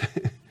Calvinist.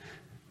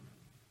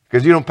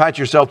 Because you don't pat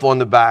yourself on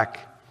the back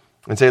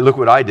and say, look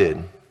what I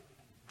did.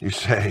 You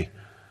say,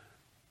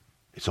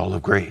 it's all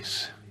of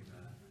grace.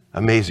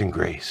 Amazing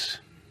grace.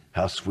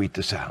 How sweet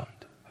the sound.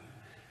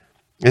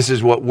 This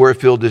is what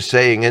Warfield is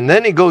saying. And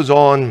then he goes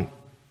on.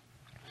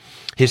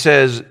 He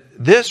says,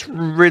 this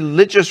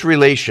religious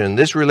relation,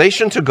 this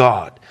relation to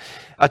God,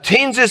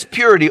 attains its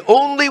purity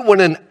only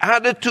when an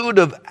attitude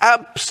of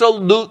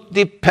absolute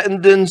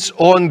dependence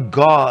on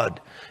God.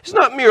 It's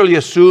not merely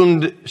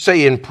assumed,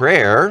 say, in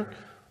prayer.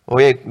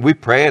 We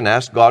pray and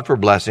ask God for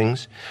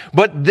blessings.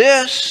 But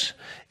this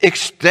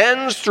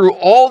extends through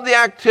all the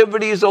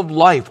activities of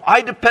life.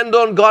 I depend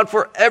on God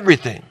for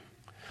everything.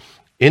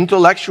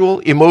 Intellectual,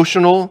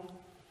 emotional,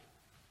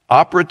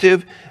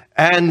 operative,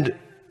 and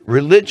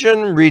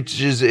religion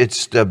reaches its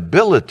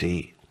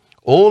stability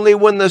only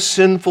when the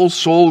sinful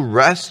soul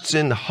rests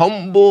in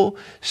humble,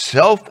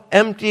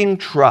 self-emptying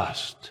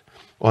trust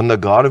on the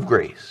God of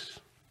grace.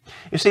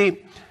 You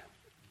see,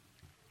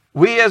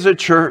 we as a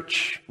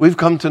church, we've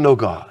come to know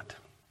God.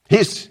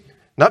 He's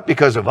not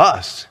because of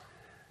us.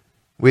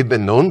 We've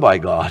been known by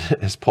God,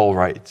 as Paul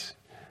writes.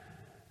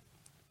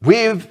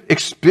 We've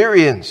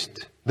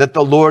experienced that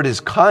the Lord is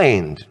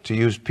kind, to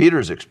use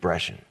Peter's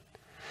expression.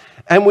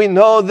 And we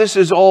know this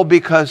is all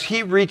because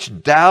He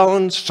reached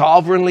down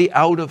sovereignly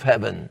out of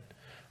heaven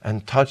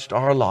and touched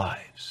our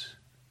lives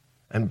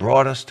and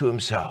brought us to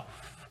Himself.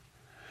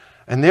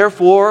 And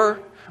therefore,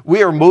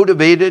 we are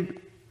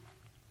motivated,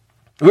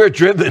 we're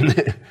driven,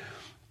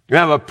 we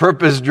have a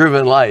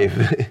purpose-driven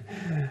life.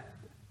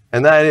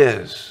 And that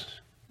is,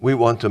 we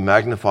want to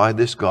magnify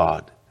this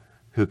God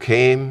who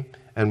came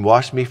and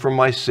washed me from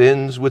my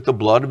sins with the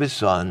blood of His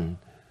Son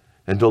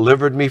and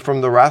delivered me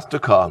from the wrath to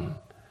come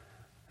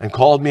and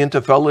called me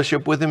into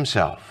fellowship with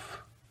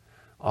Himself.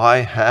 I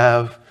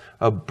have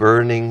a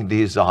burning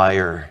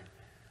desire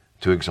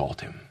to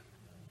exalt Him.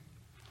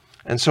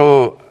 And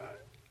so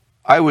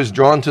I was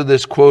drawn to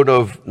this quote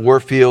of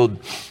Warfield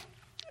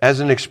as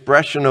an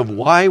expression of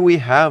why we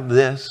have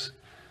this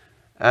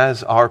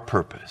as our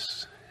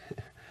purpose.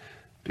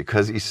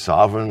 Because He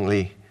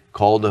sovereignly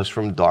called us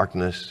from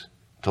darkness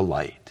to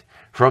light,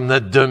 from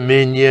the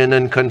dominion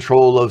and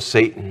control of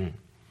Satan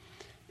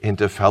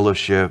into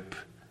fellowship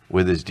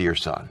with His dear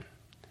Son.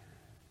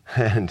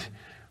 And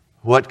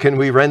what can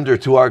we render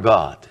to our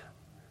God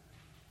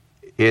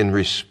in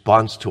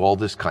response to all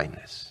this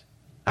kindness?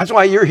 That's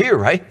why you're here,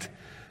 right?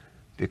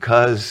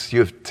 Because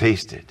you've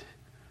tasted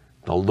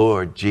the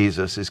Lord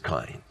Jesus is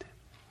kind.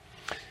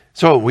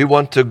 So we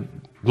want to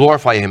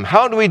glorify Him.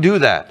 How do we do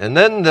that? And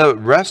then the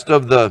rest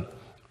of the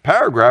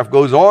paragraph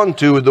goes on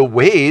to the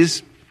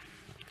ways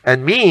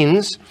and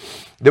means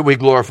that we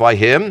glorify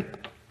Him.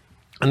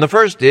 And the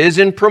first is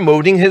in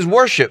promoting His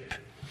worship.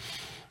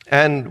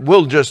 And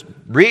we'll just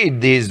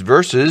read these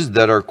verses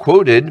that are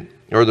quoted,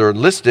 or they're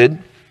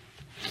listed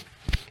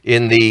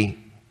in the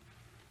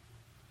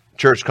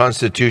church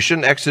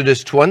constitution.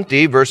 Exodus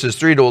 20, verses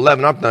 3 to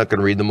 11. I'm not going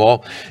to read them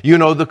all. You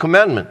know the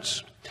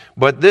commandments.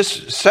 But this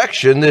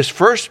section, this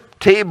first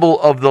table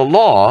of the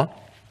law,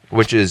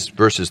 which is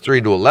verses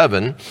 3 to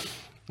 11,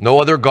 no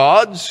other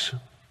gods.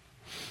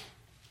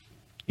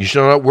 You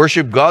shall not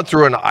worship God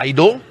through an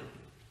idol.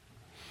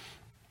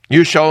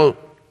 You shall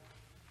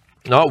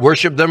not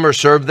worship them or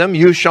serve them.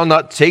 You shall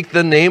not take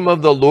the name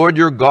of the Lord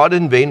your God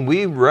in vain.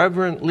 We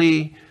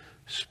reverently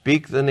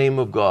speak the name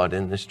of God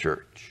in this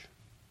church.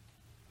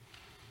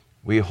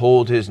 We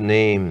hold His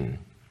name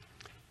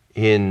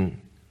in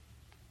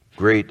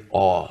great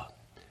awe.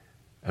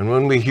 And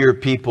when we hear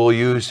people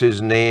use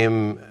His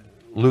name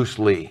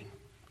loosely,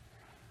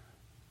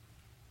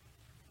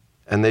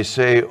 and they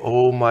say,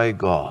 "Oh my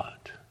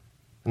God."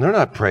 And they're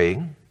not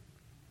praying.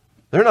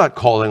 They're not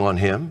calling on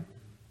Him.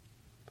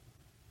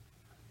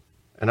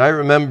 And I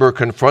remember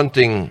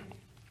confronting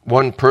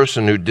one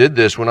person who did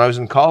this when I was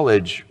in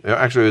college.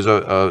 Actually, it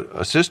was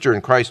a sister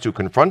in Christ who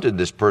confronted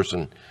this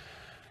person.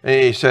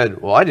 And he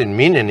said, "Well, I didn't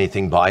mean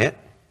anything by it."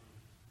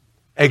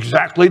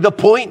 Exactly the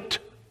point.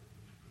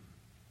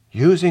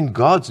 Using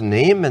God's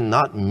name and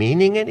not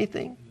meaning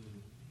anything?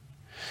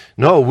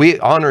 No, we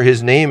honor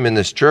His name in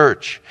this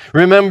church.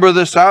 Remember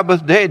the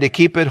Sabbath day to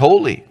keep it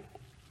holy.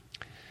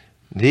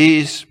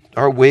 These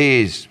are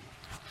ways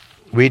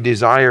we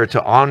desire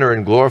to honor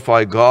and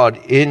glorify God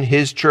in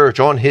His church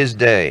on His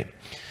day.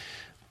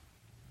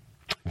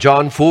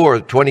 John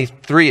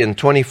 4:23 and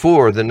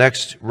 24, the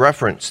next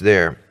reference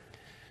there.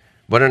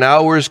 "But an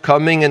hour is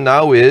coming, and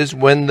now is,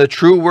 when the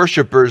true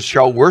worshipers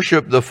shall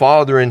worship the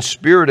Father in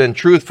spirit and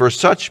truth. For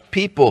such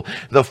people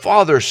the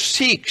Father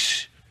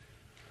seeks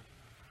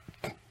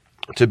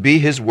to be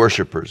His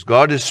worshipers.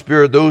 God is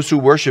spirit. Those who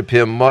worship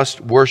Him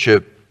must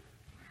worship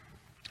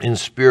in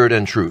spirit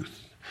and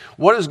truth."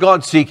 What is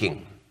God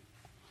seeking?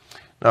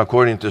 Now,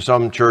 according to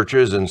some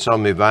churches and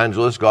some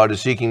evangelists, God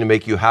is seeking to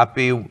make you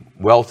happy,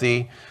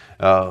 wealthy,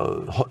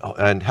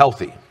 and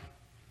healthy.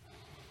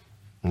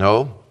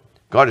 No,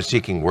 God is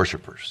seeking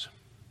worshipers.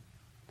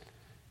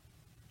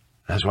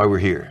 That's why we're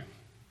here.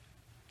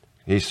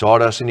 He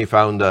sought us and He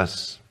found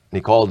us, and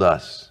He called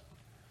us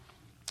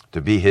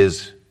to be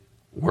His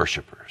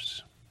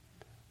worshipers.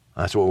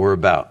 That's what we're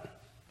about,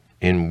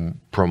 in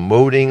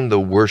promoting the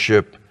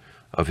worship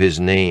of His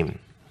name.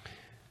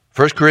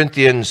 1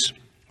 Corinthians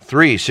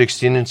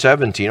 3:16 and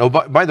 17. Oh,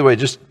 by the way,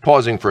 just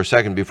pausing for a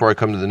second before I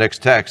come to the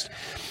next text.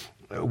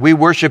 We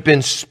worship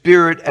in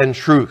spirit and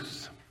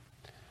truth.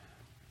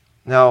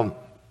 Now,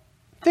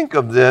 think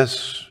of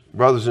this,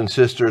 brothers and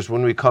sisters,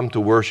 when we come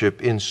to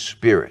worship in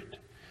spirit.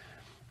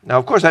 Now,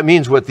 of course, that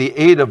means with the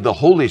aid of the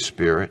Holy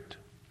Spirit,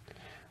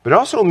 but it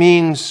also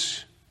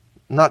means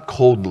not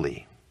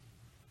coldly.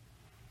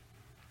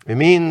 It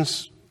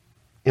means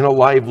in a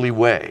lively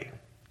way,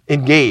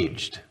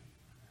 engaged.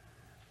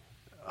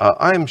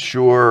 I'm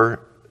sure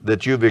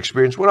that you've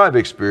experienced what I've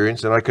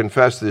experienced, and I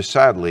confess this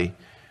sadly.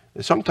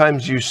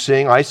 Sometimes you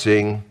sing, I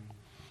sing,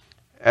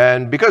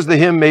 and because the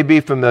hymn may be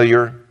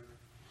familiar,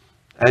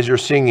 as you're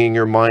singing,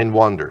 your mind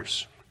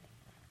wanders.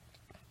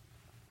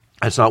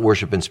 That's not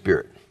worship in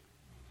spirit.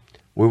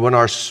 We want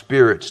our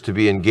spirits to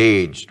be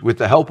engaged with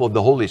the help of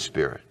the Holy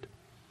Spirit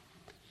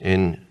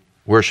in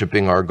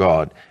worshiping our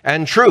God.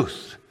 And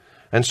truth.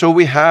 And so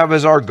we have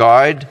as our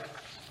guide,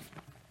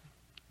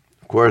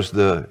 of course,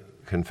 the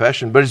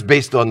confession, but it's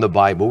based on the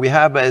Bible. We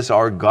have as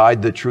our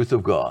guide the truth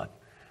of God.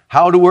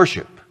 How to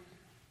worship.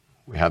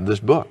 We have this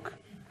book.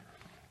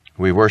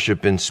 We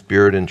worship in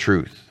spirit and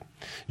truth.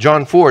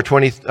 John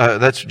 4:20.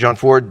 That's John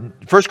 4.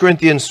 1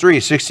 Corinthians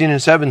 3:16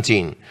 and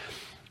 17.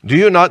 "Do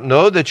you not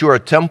know that you are a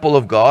temple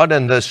of God,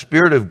 and the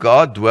Spirit of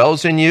God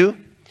dwells in you?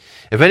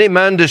 If any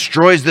man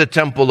destroys the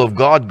temple of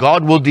God,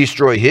 God will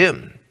destroy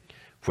him.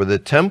 For the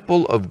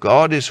temple of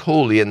God is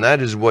holy, and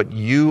that is what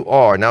you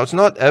are." Now, it's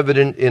not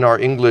evident in our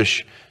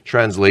English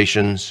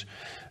translations,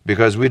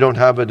 because we don't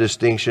have a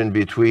distinction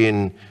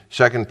between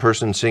second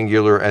person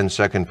singular and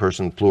second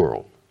person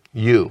plural.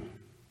 You.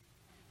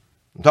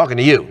 I'm talking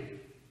to you.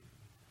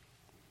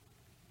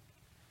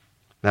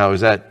 Now,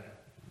 is that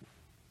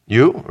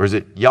you or is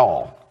it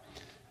y'all?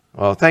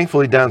 Well,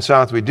 thankfully down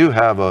south we do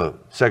have a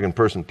second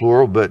person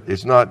plural, but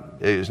it's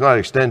not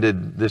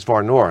extended this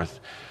far north.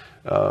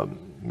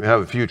 We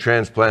have a few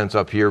transplants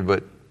up here,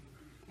 but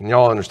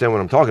y'all understand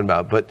what I'm talking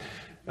about. But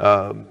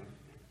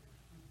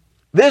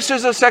this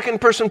is a second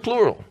person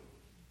plural.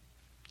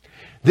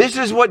 This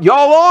is what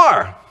y'all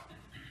are.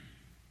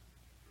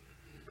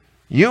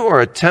 You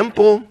are a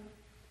temple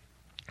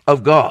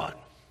of God.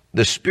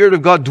 The Spirit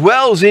of God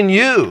dwells in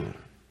you.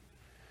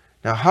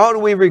 Now, how do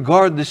we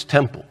regard this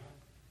temple?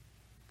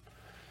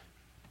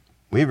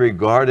 We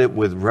regard it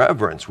with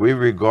reverence. We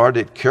regard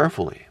it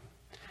carefully.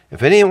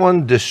 If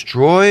anyone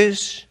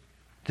destroys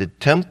the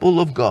temple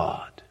of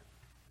God,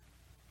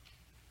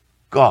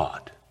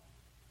 God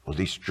will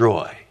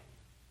destroy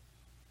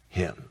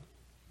him.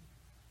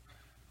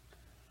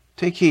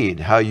 Take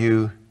heed how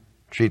you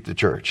treat the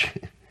church.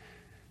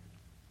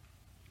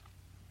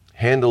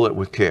 Handle it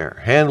with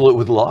care. Handle it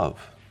with love,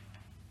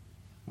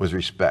 with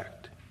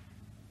respect.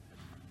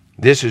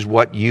 This is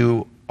what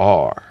you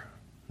are,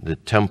 the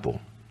temple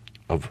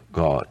of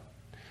God.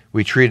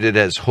 We treat it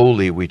as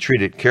holy. We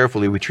treat it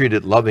carefully. We treat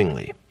it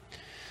lovingly.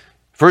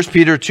 1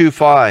 Peter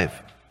 2:5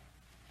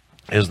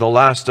 is the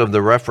last of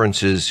the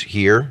references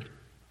here.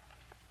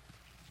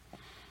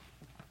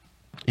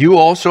 You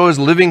also as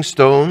living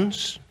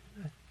stones,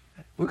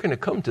 we're going to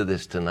come to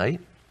this tonight.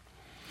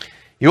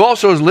 You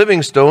also as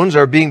living stones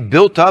are being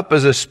built up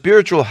as a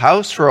spiritual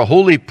house for a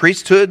holy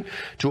priesthood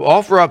to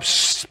offer up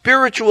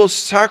spiritual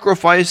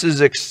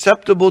sacrifices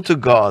acceptable to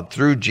God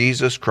through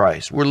Jesus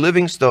Christ. We're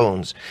living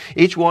stones.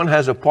 Each one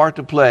has a part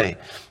to play.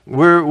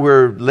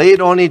 We're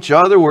laid on each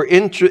other. We're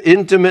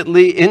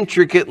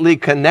intricately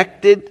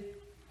connected.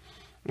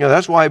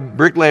 That's why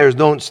bricklayers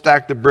don't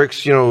stack the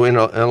bricks, in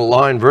a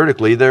line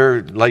vertically.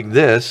 They're like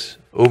this,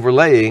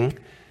 overlaying,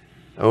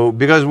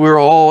 because we're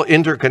all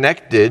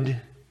interconnected.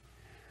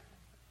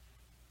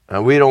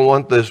 We don't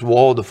want this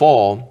wall to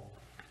fall.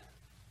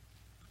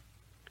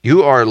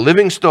 You are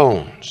living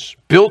stones,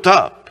 built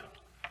up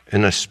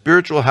in a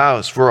spiritual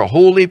house for a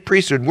holy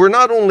priesthood. We're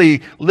not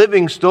only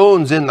living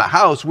stones in the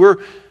house,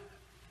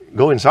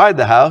 go inside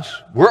the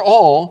house. We're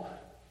all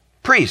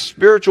priests,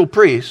 spiritual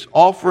priests,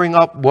 offering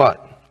up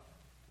what?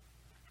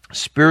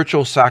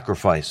 Spiritual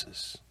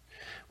sacrifices.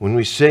 When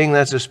we sing,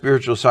 that's a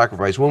spiritual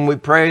sacrifice. When we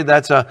pray,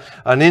 that's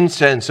an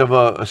incense of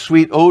a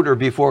sweet odor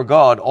before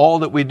God. All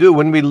that we do.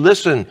 When we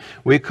listen,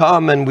 we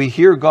come and we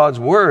hear God's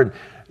word.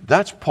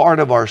 That's part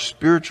of our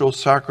spiritual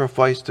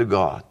sacrifice to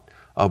God.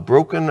 A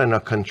broken and a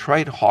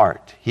contrite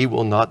heart He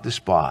will not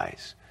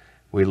despise.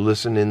 We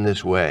listen in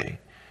this way.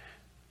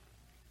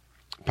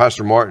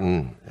 Pastor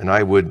Martin and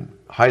I would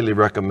highly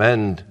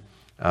recommend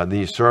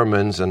these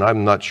sermons, and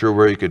I'm not sure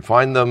where you could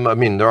find them. I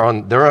mean,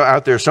 they're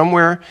out there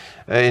somewhere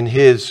in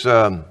his.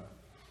 I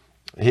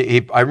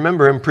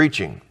remember him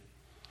preaching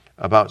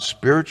about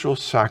spiritual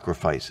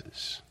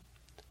sacrifices.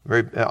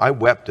 I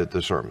wept at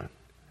the sermon.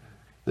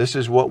 This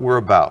is what we're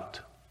about: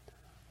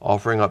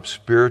 offering up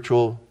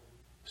spiritual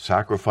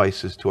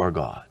sacrifices to our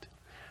God.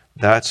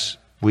 That's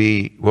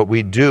what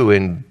we do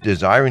in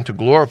desiring to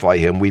glorify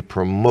Him. We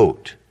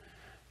promote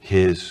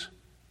His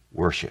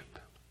worship.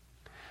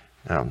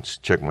 Now, let's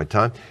check my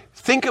time.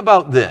 Think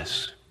about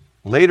this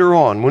later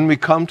on when we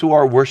come to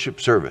our worship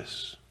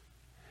service.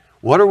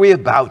 What are we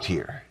about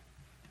here?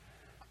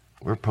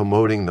 We're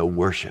promoting the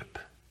worship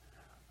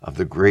of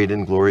the great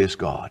and glorious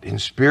God in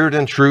spirit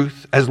and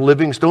truth, as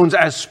living stones,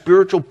 as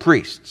spiritual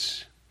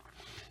priests.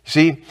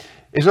 See,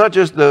 it's not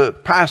just the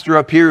pastor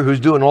up here who's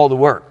doing all the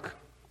work.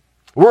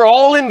 We're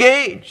all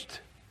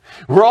engaged.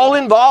 We're all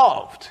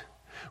involved.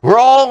 We're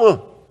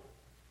all,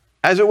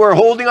 as it were,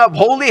 holding up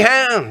holy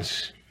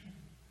hands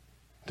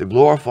to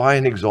glorify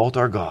and exalt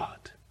our God.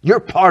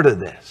 You're part of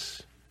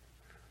this.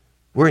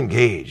 We're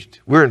engaged.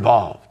 We're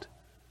involved.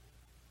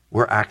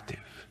 We're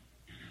active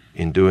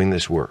in doing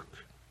this work.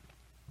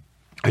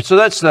 And so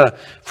that's the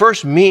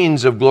first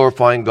means of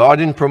glorifying God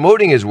in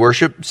promoting His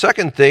worship.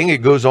 Second thing, it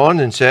goes on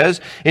and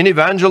says, in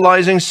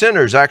evangelizing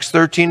sinners, Acts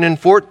 13 and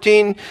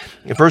 14,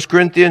 1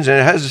 Corinthians, and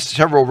it has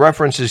several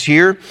references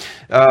here.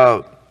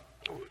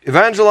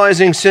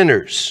 Evangelizing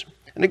sinners.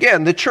 And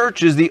again, the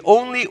church is the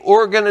only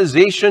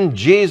organization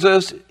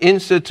Jesus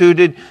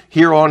instituted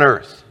here on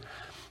earth.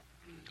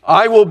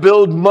 I will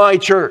build my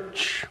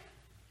church.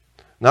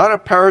 Not a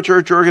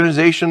parachurch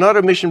organization, not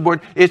a mission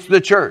board. It's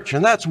the church.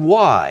 And that's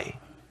why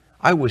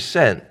I was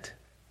sent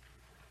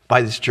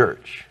by this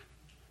church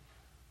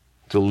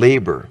to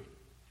labor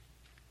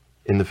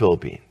in the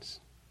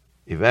Philippines.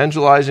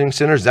 Evangelizing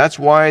sinners. That's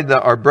why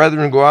our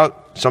brethren go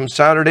out some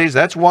Saturdays.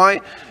 That's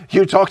why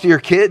you talk to your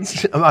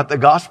kids about the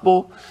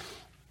gospel.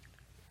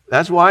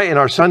 That's why in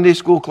our Sunday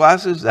school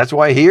classes, that's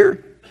why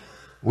here,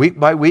 week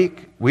by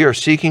week, we are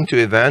seeking to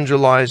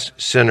evangelize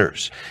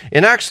sinners.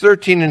 In Acts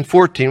 13 and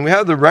 14, we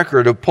have the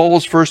record of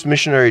Paul's first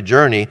missionary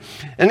journey,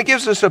 and it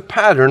gives us a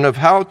pattern of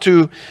how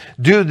to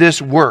do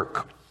this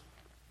work.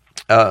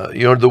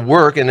 The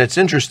work, and it's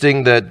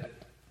interesting that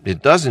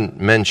it doesn't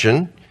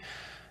mention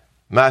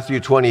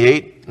Matthew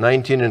 28,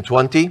 19 and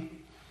 20.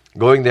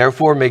 Going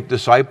therefore, make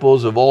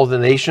disciples of all the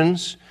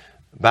nations,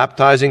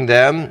 baptizing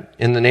them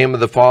in the name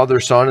of the Father,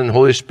 Son, and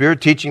Holy Spirit,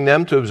 teaching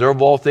them to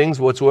observe all things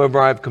whatsoever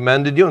I have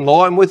commanded you. And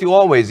lo, I'm with you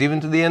always, even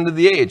to the end of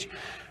the age.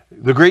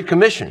 The Great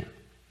Commission.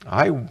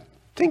 I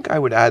think I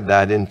would add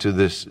that into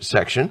this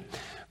section,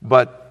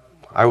 but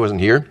I wasn't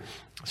here,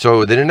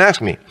 so they didn't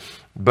ask me.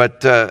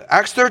 But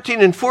Acts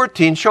 13 and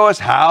 14 show us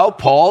how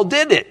Paul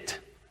did it,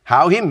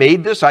 how he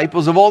made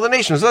disciples of all the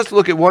nations. Let's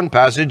look at one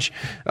passage,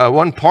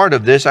 one part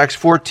of this, Acts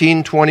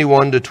 14,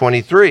 21 to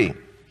 23.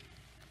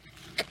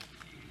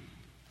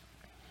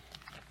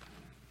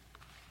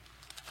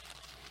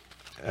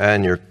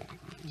 And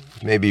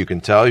maybe you can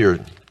tell you're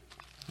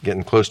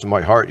getting close to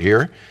my heart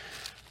here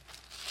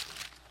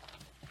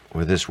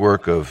with this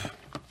work of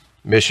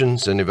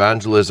missions and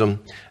evangelism.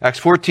 Acts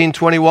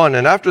 14:21,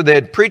 and after they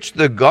had preached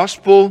the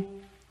gospel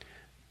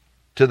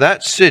to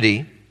that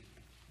city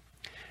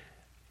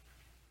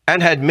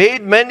and had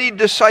made many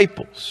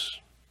disciples,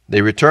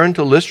 they returned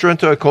to Lystra and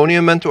to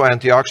Iconium and to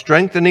Antioch,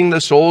 strengthening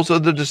the souls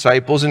of the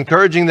disciples,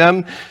 encouraging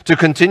them to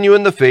continue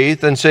in the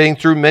faith, and saying,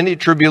 through many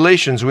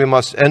tribulations we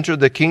must enter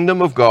the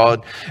kingdom of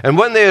God. And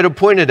when they had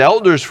appointed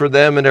elders for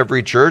them in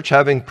every church,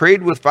 having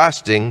prayed with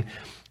fasting,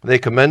 they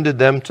commended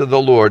them to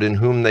the Lord in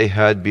whom they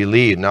had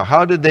believed. Now,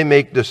 how did they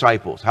make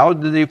disciples? How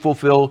did they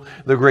fulfill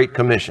the Great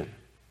Commission?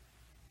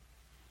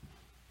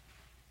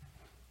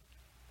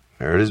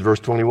 There it is, verse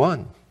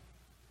 21.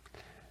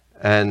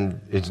 And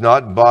it's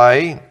not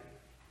by...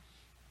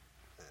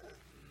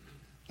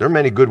 There are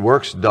many good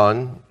works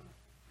done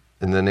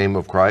in the name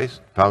of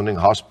Christ, founding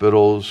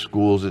hospitals,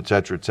 schools,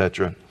 etc.,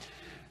 etc.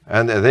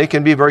 And they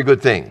can be very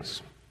good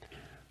things.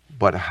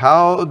 But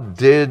how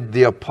did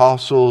the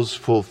apostles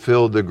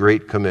fulfill the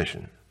Great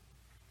Commission?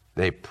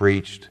 They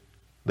preached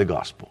the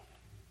gospel.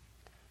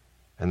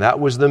 And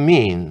that was the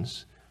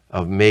means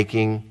of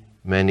making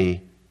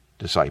many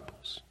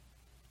disciples.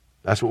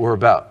 That's what we're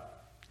about.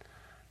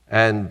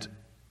 And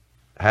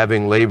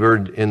having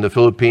labored in the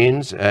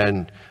Philippines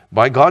and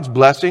by God's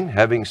blessing,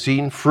 having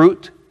seen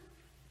fruit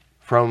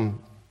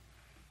from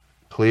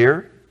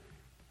clear,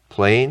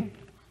 plain,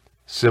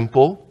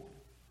 simple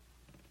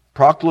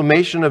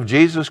proclamation of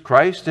Jesus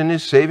Christ and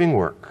His saving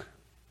work.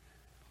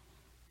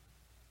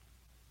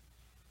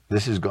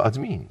 This is God's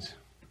means.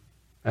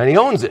 And He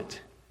owns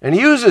it. And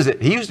He uses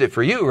it. He used it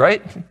for you,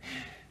 right?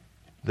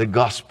 The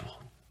gospel.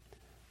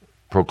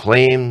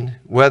 Proclaimed,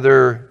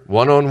 whether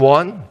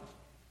one-on-one,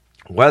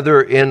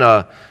 whether in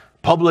a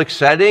public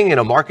setting, in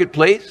a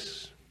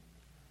marketplace,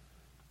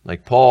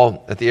 like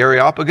Paul at the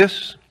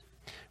Areopagus,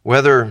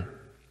 whether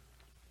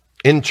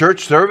in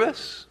church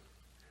service,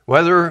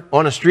 whether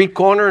on a street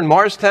corner in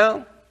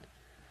Morristown,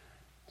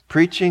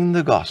 preaching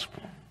the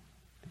gospel,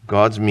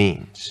 God's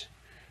means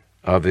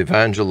of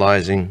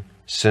evangelizing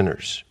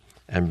sinners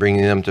and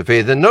bringing them to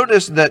faith. And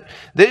notice that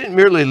they didn't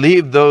merely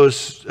leave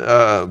those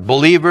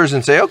believers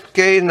and say,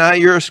 okay, now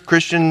you're a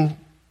Christian,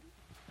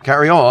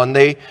 carry on.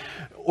 They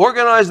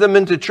organized them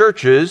into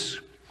churches,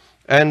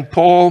 and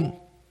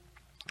Paul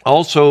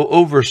also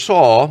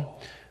oversaw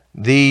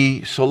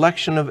the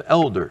selection of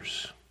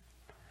elders.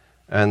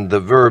 And the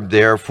verb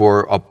there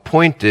for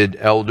appointed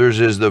elders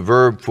is the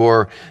verb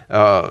for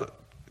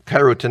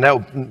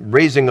kairoteneo,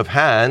 raising of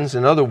hands.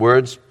 In other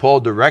words,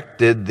 Paul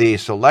directed the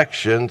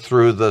selection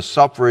through the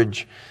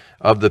suffrage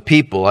of the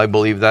people. I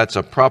believe that's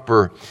a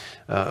proper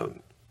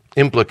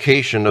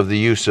implication of the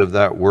use of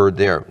that word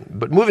there.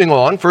 But moving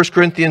on, 1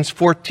 Corinthians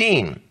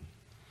 14.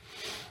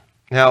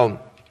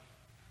 Now,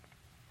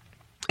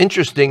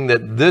 interesting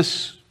that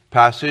this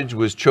passage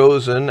was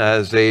chosen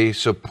as a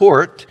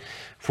support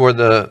for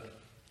the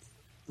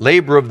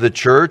labor of the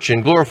church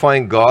in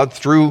glorifying God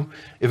through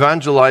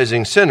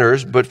evangelizing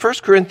sinners. But 1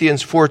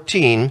 Corinthians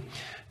 14,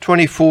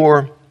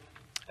 24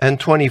 and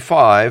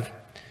 25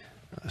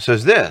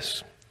 says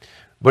this,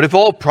 but if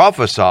all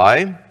prophesy,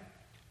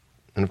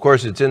 and of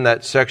course it's in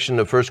that section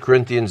of 1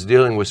 Corinthians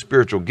dealing with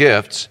spiritual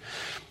gifts,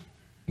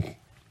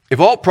 if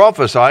all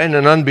prophesy and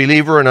an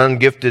unbeliever, an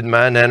ungifted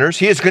man enters,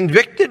 he is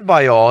convicted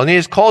by all and he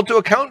is called to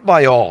account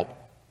by all.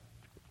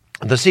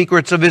 The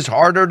secrets of his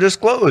heart are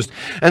disclosed,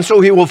 and so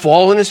he will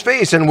fall on his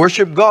face and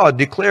worship God,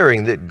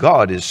 declaring that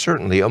God is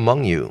certainly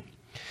among you.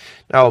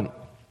 Now,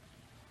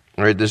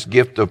 right, this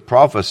gift of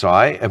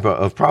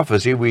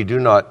prophecy we do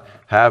not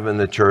have in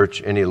the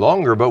church any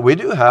longer, but we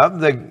do have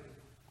the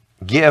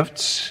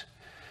gifts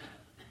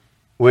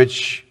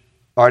which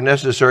are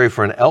necessary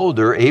for an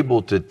elder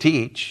able to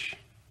teach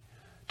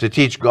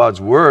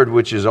God's word,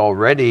 which is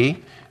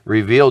already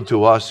revealed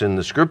to us in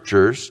the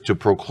scriptures, to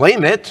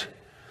proclaim it.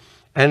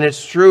 And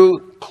it's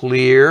through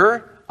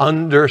clear,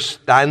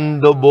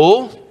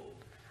 understandable,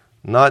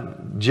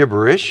 not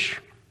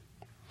gibberish,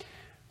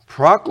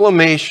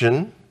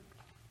 proclamation,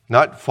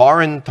 not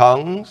foreign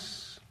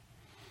tongues.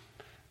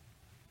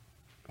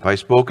 If I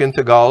spoke in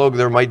Tagalog,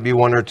 there might be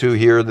one or two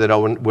here that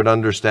would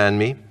understand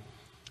me.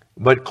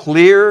 But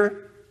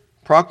clear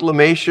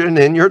proclamation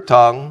in your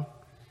tongue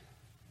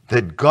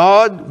that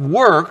God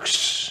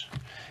works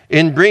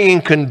in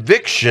bringing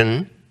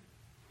conviction,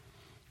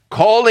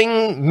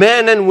 calling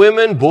men and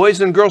women, boys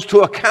and girls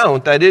to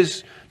account, that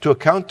is, to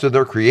account to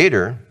their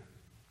Creator,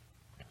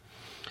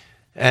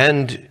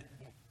 and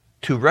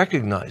to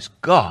recognize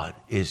God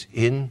is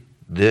in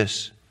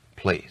this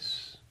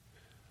place.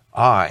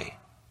 I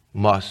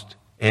must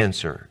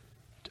answer.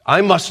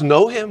 I must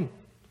know Him,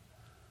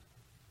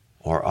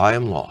 or I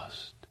am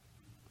lost.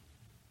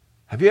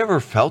 Have you ever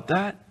felt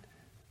that?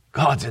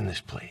 God's in this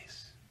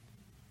place.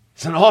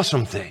 It's an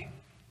awesome thing.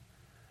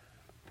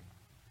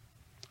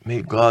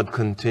 May God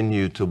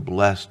continue to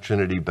bless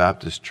Trinity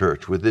Baptist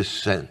Church with this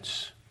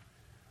sense.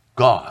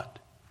 God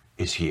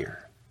is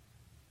here.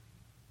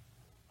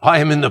 I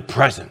am in the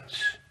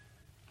presence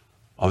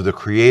of the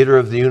Creator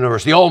of the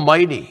universe, the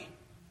Almighty,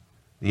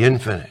 the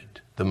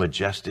Infinite, the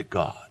majestic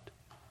God.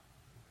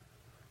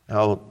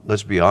 Now,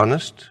 let's be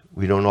honest.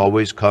 We don't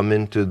always come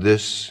into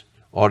this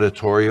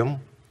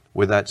auditorium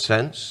with that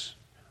sense.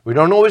 We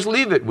don't always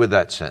leave it with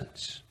that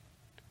sense.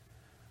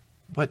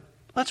 But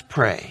let's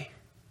pray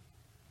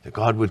that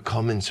God would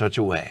come in such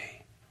a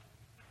way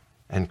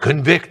and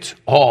convict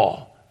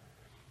all.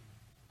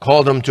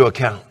 Call them to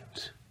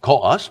account.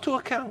 Call us to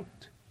account.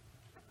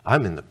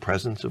 I'm in the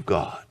presence of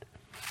God.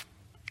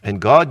 And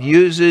God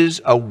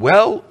uses a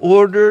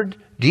well-ordered,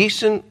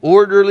 decent,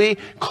 orderly,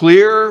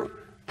 clear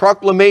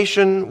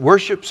proclamation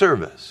worship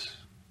service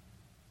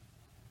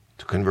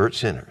to convert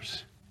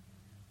sinners.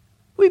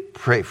 We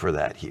pray for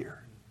that here.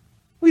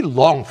 We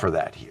long for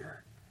that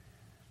here.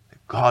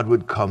 That God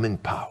would come in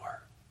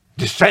power,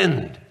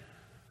 descend,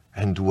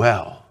 and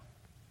dwell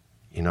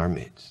in our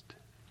midst.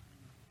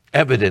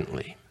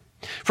 Evidently.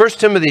 1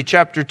 Timothy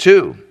chapter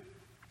 2.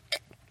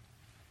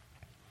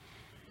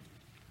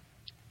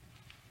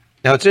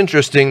 Now it's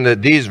interesting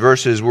that these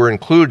verses were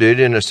included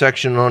in a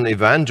section on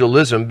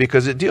evangelism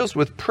because it deals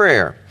with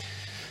prayer.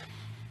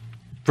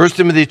 1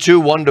 Timothy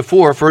 2,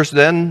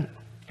 1-4,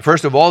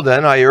 First of all,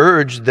 I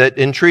urge that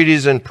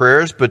entreaties and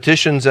prayers,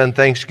 petitions and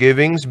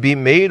thanksgivings be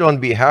made on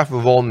behalf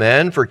of all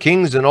men, for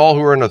kings and all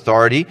who are in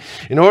authority,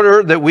 in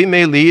order that we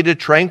may lead a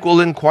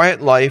tranquil and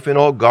quiet life in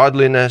all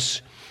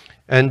godliness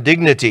and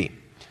dignity.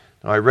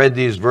 Now, I read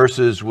these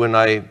verses when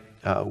I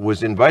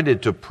was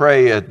invited to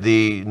pray at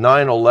the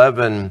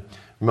 9/11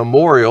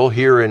 memorial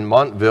here in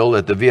Montville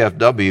at the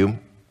VFW.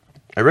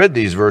 I read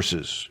these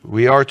verses.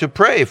 We are to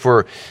pray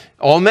for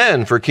all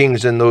men, for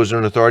kings and those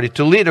in authority,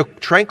 to lead a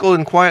tranquil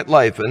and quiet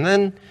life. And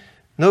then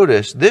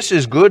notice, this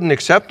is good and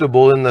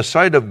acceptable in the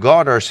sight of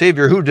God our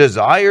Savior, who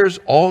desires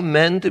all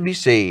men to be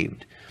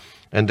saved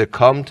and to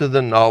come to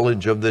the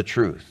knowledge of the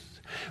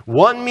truth.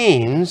 One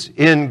means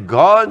in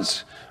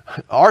God's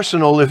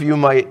arsenal, if you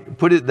might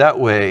put it that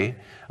way,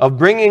 of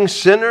bringing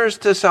sinners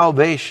to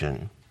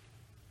salvation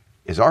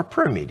is our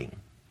prayer meeting.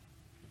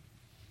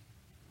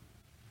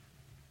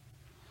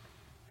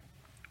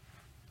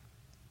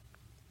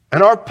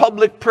 And our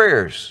public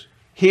prayers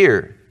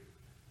here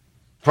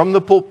from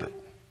the pulpit.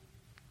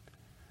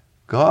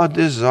 God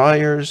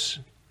desires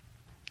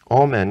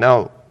all men.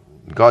 Now,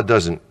 God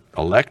doesn't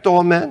elect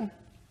all men,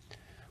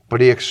 but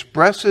He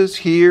expresses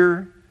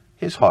here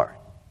His heart.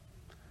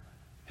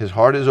 His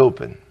heart is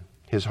open.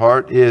 His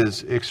heart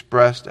is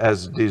expressed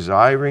as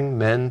desiring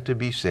men to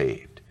be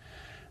saved.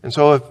 And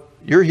so if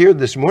you're here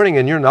this morning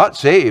and you're not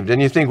saved, and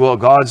you think, well,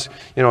 God's,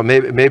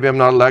 maybe I'm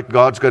not elect,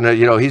 God's going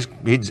to,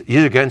 He's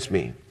against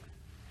me.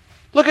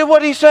 Look at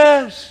what He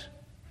says.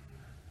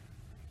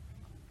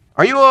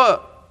 Are you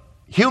a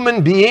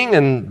human being?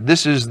 And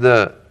this is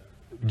the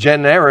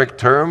generic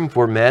term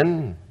for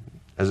men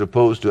as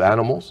opposed to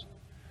animals.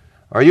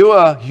 Are you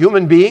a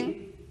human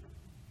being?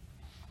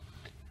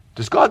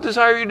 Does God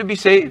desire you to be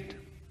saved?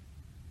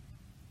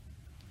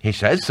 He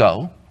says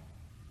so.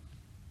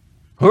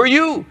 Who are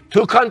you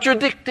to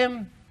contradict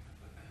Him?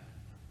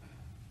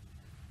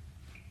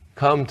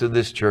 Come to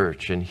this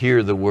church and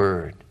hear the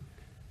word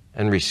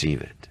and receive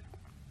it.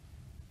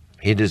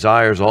 He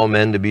desires all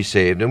men to be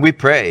saved. And we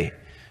pray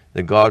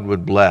that God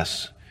would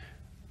bless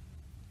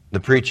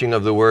the preaching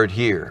of the word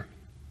here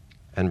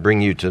and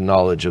bring you to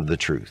knowledge of the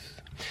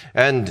truth.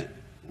 And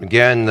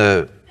again,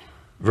 the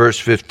verse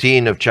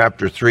 15 of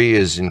chapter 3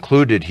 is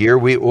included here.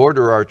 We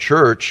order our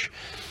church,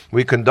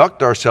 we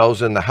conduct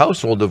ourselves in the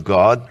household of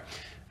God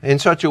in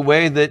such a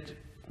way that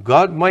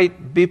God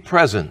might be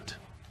present,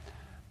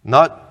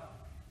 not,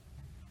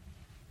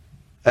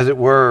 as it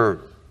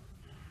were,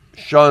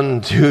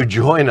 shunned to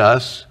join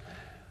us,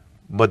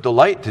 but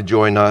delight to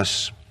join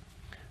us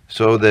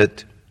so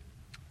that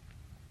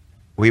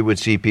we would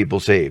see people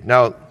saved.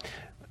 Now,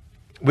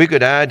 we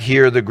could add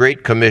here the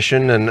Great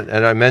Commission, and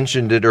I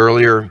mentioned it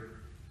earlier.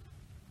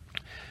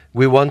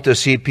 We want to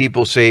see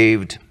people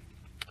saved.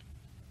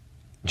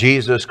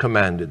 Jesus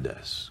commanded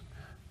this.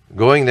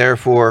 Going,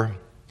 therefore,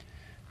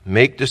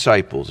 make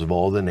disciples of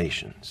all the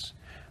nations.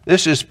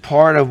 This is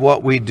part of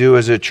what we do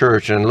as a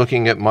church, and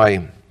looking at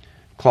my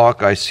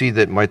clock, I see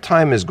that my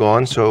time is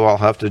gone, so I'll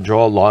have to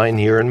draw a line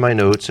here in my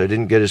notes. I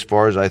didn't get as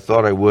far as I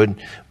thought I would,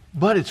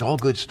 but it's all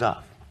good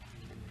stuff.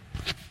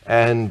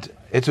 And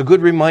it's a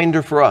good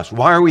reminder for us.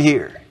 Why are we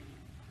here?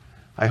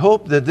 I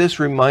hope that this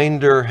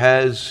reminder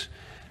has,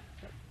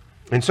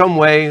 in some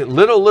way,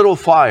 lit a little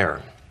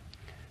fire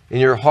in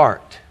your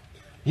heart.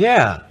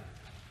 Yeah,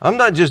 I'm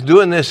not just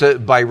doing this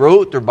by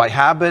rote or by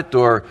habit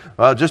or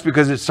just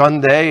because it's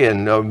Sunday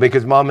and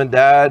because mom and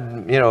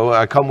dad,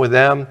 I come with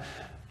them.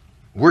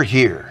 We're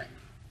here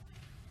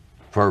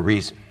for a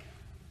reason.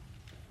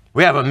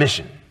 We have a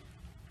mission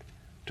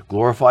to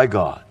glorify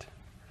God.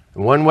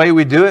 And one way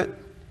we do it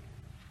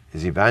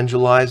is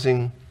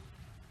evangelizing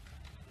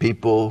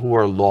people who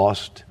are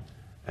lost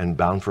and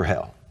bound for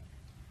hell.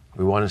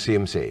 We want to see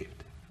them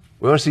saved.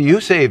 We want to see you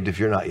saved if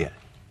you're not yet.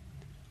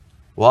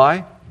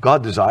 Why?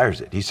 God desires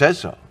it. He says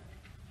so.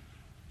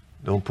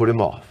 Don't put Him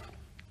off.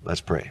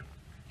 Let's pray.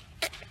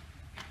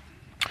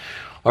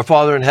 Our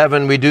Father in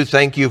heaven, we do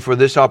thank You for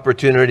this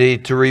opportunity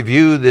to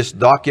review this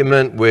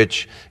document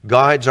which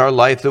guides our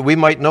life, that we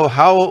might know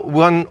how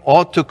one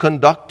ought to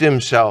conduct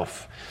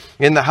himself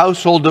in the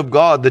household of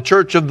God, the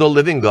church of the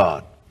living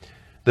God,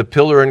 the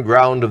pillar and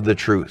ground of the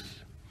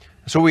truth.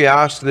 So we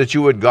ask that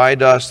You would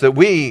guide us, that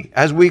we,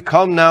 as we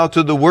come now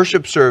to the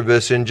worship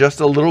service in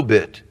just a little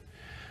bit,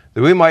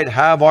 that we might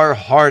have our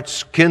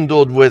hearts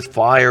kindled with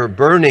fire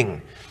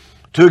burning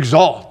to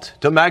exalt,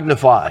 to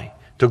magnify,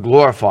 to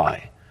glorify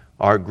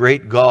our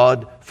great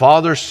God,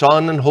 Father,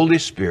 Son, and Holy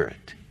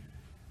Spirit.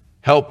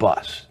 Help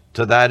us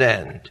to that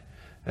end.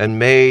 And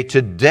may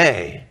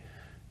today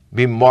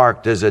be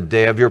marked as a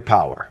day of Your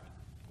power.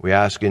 We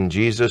ask in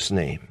Jesus'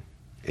 name.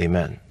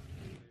 Amen.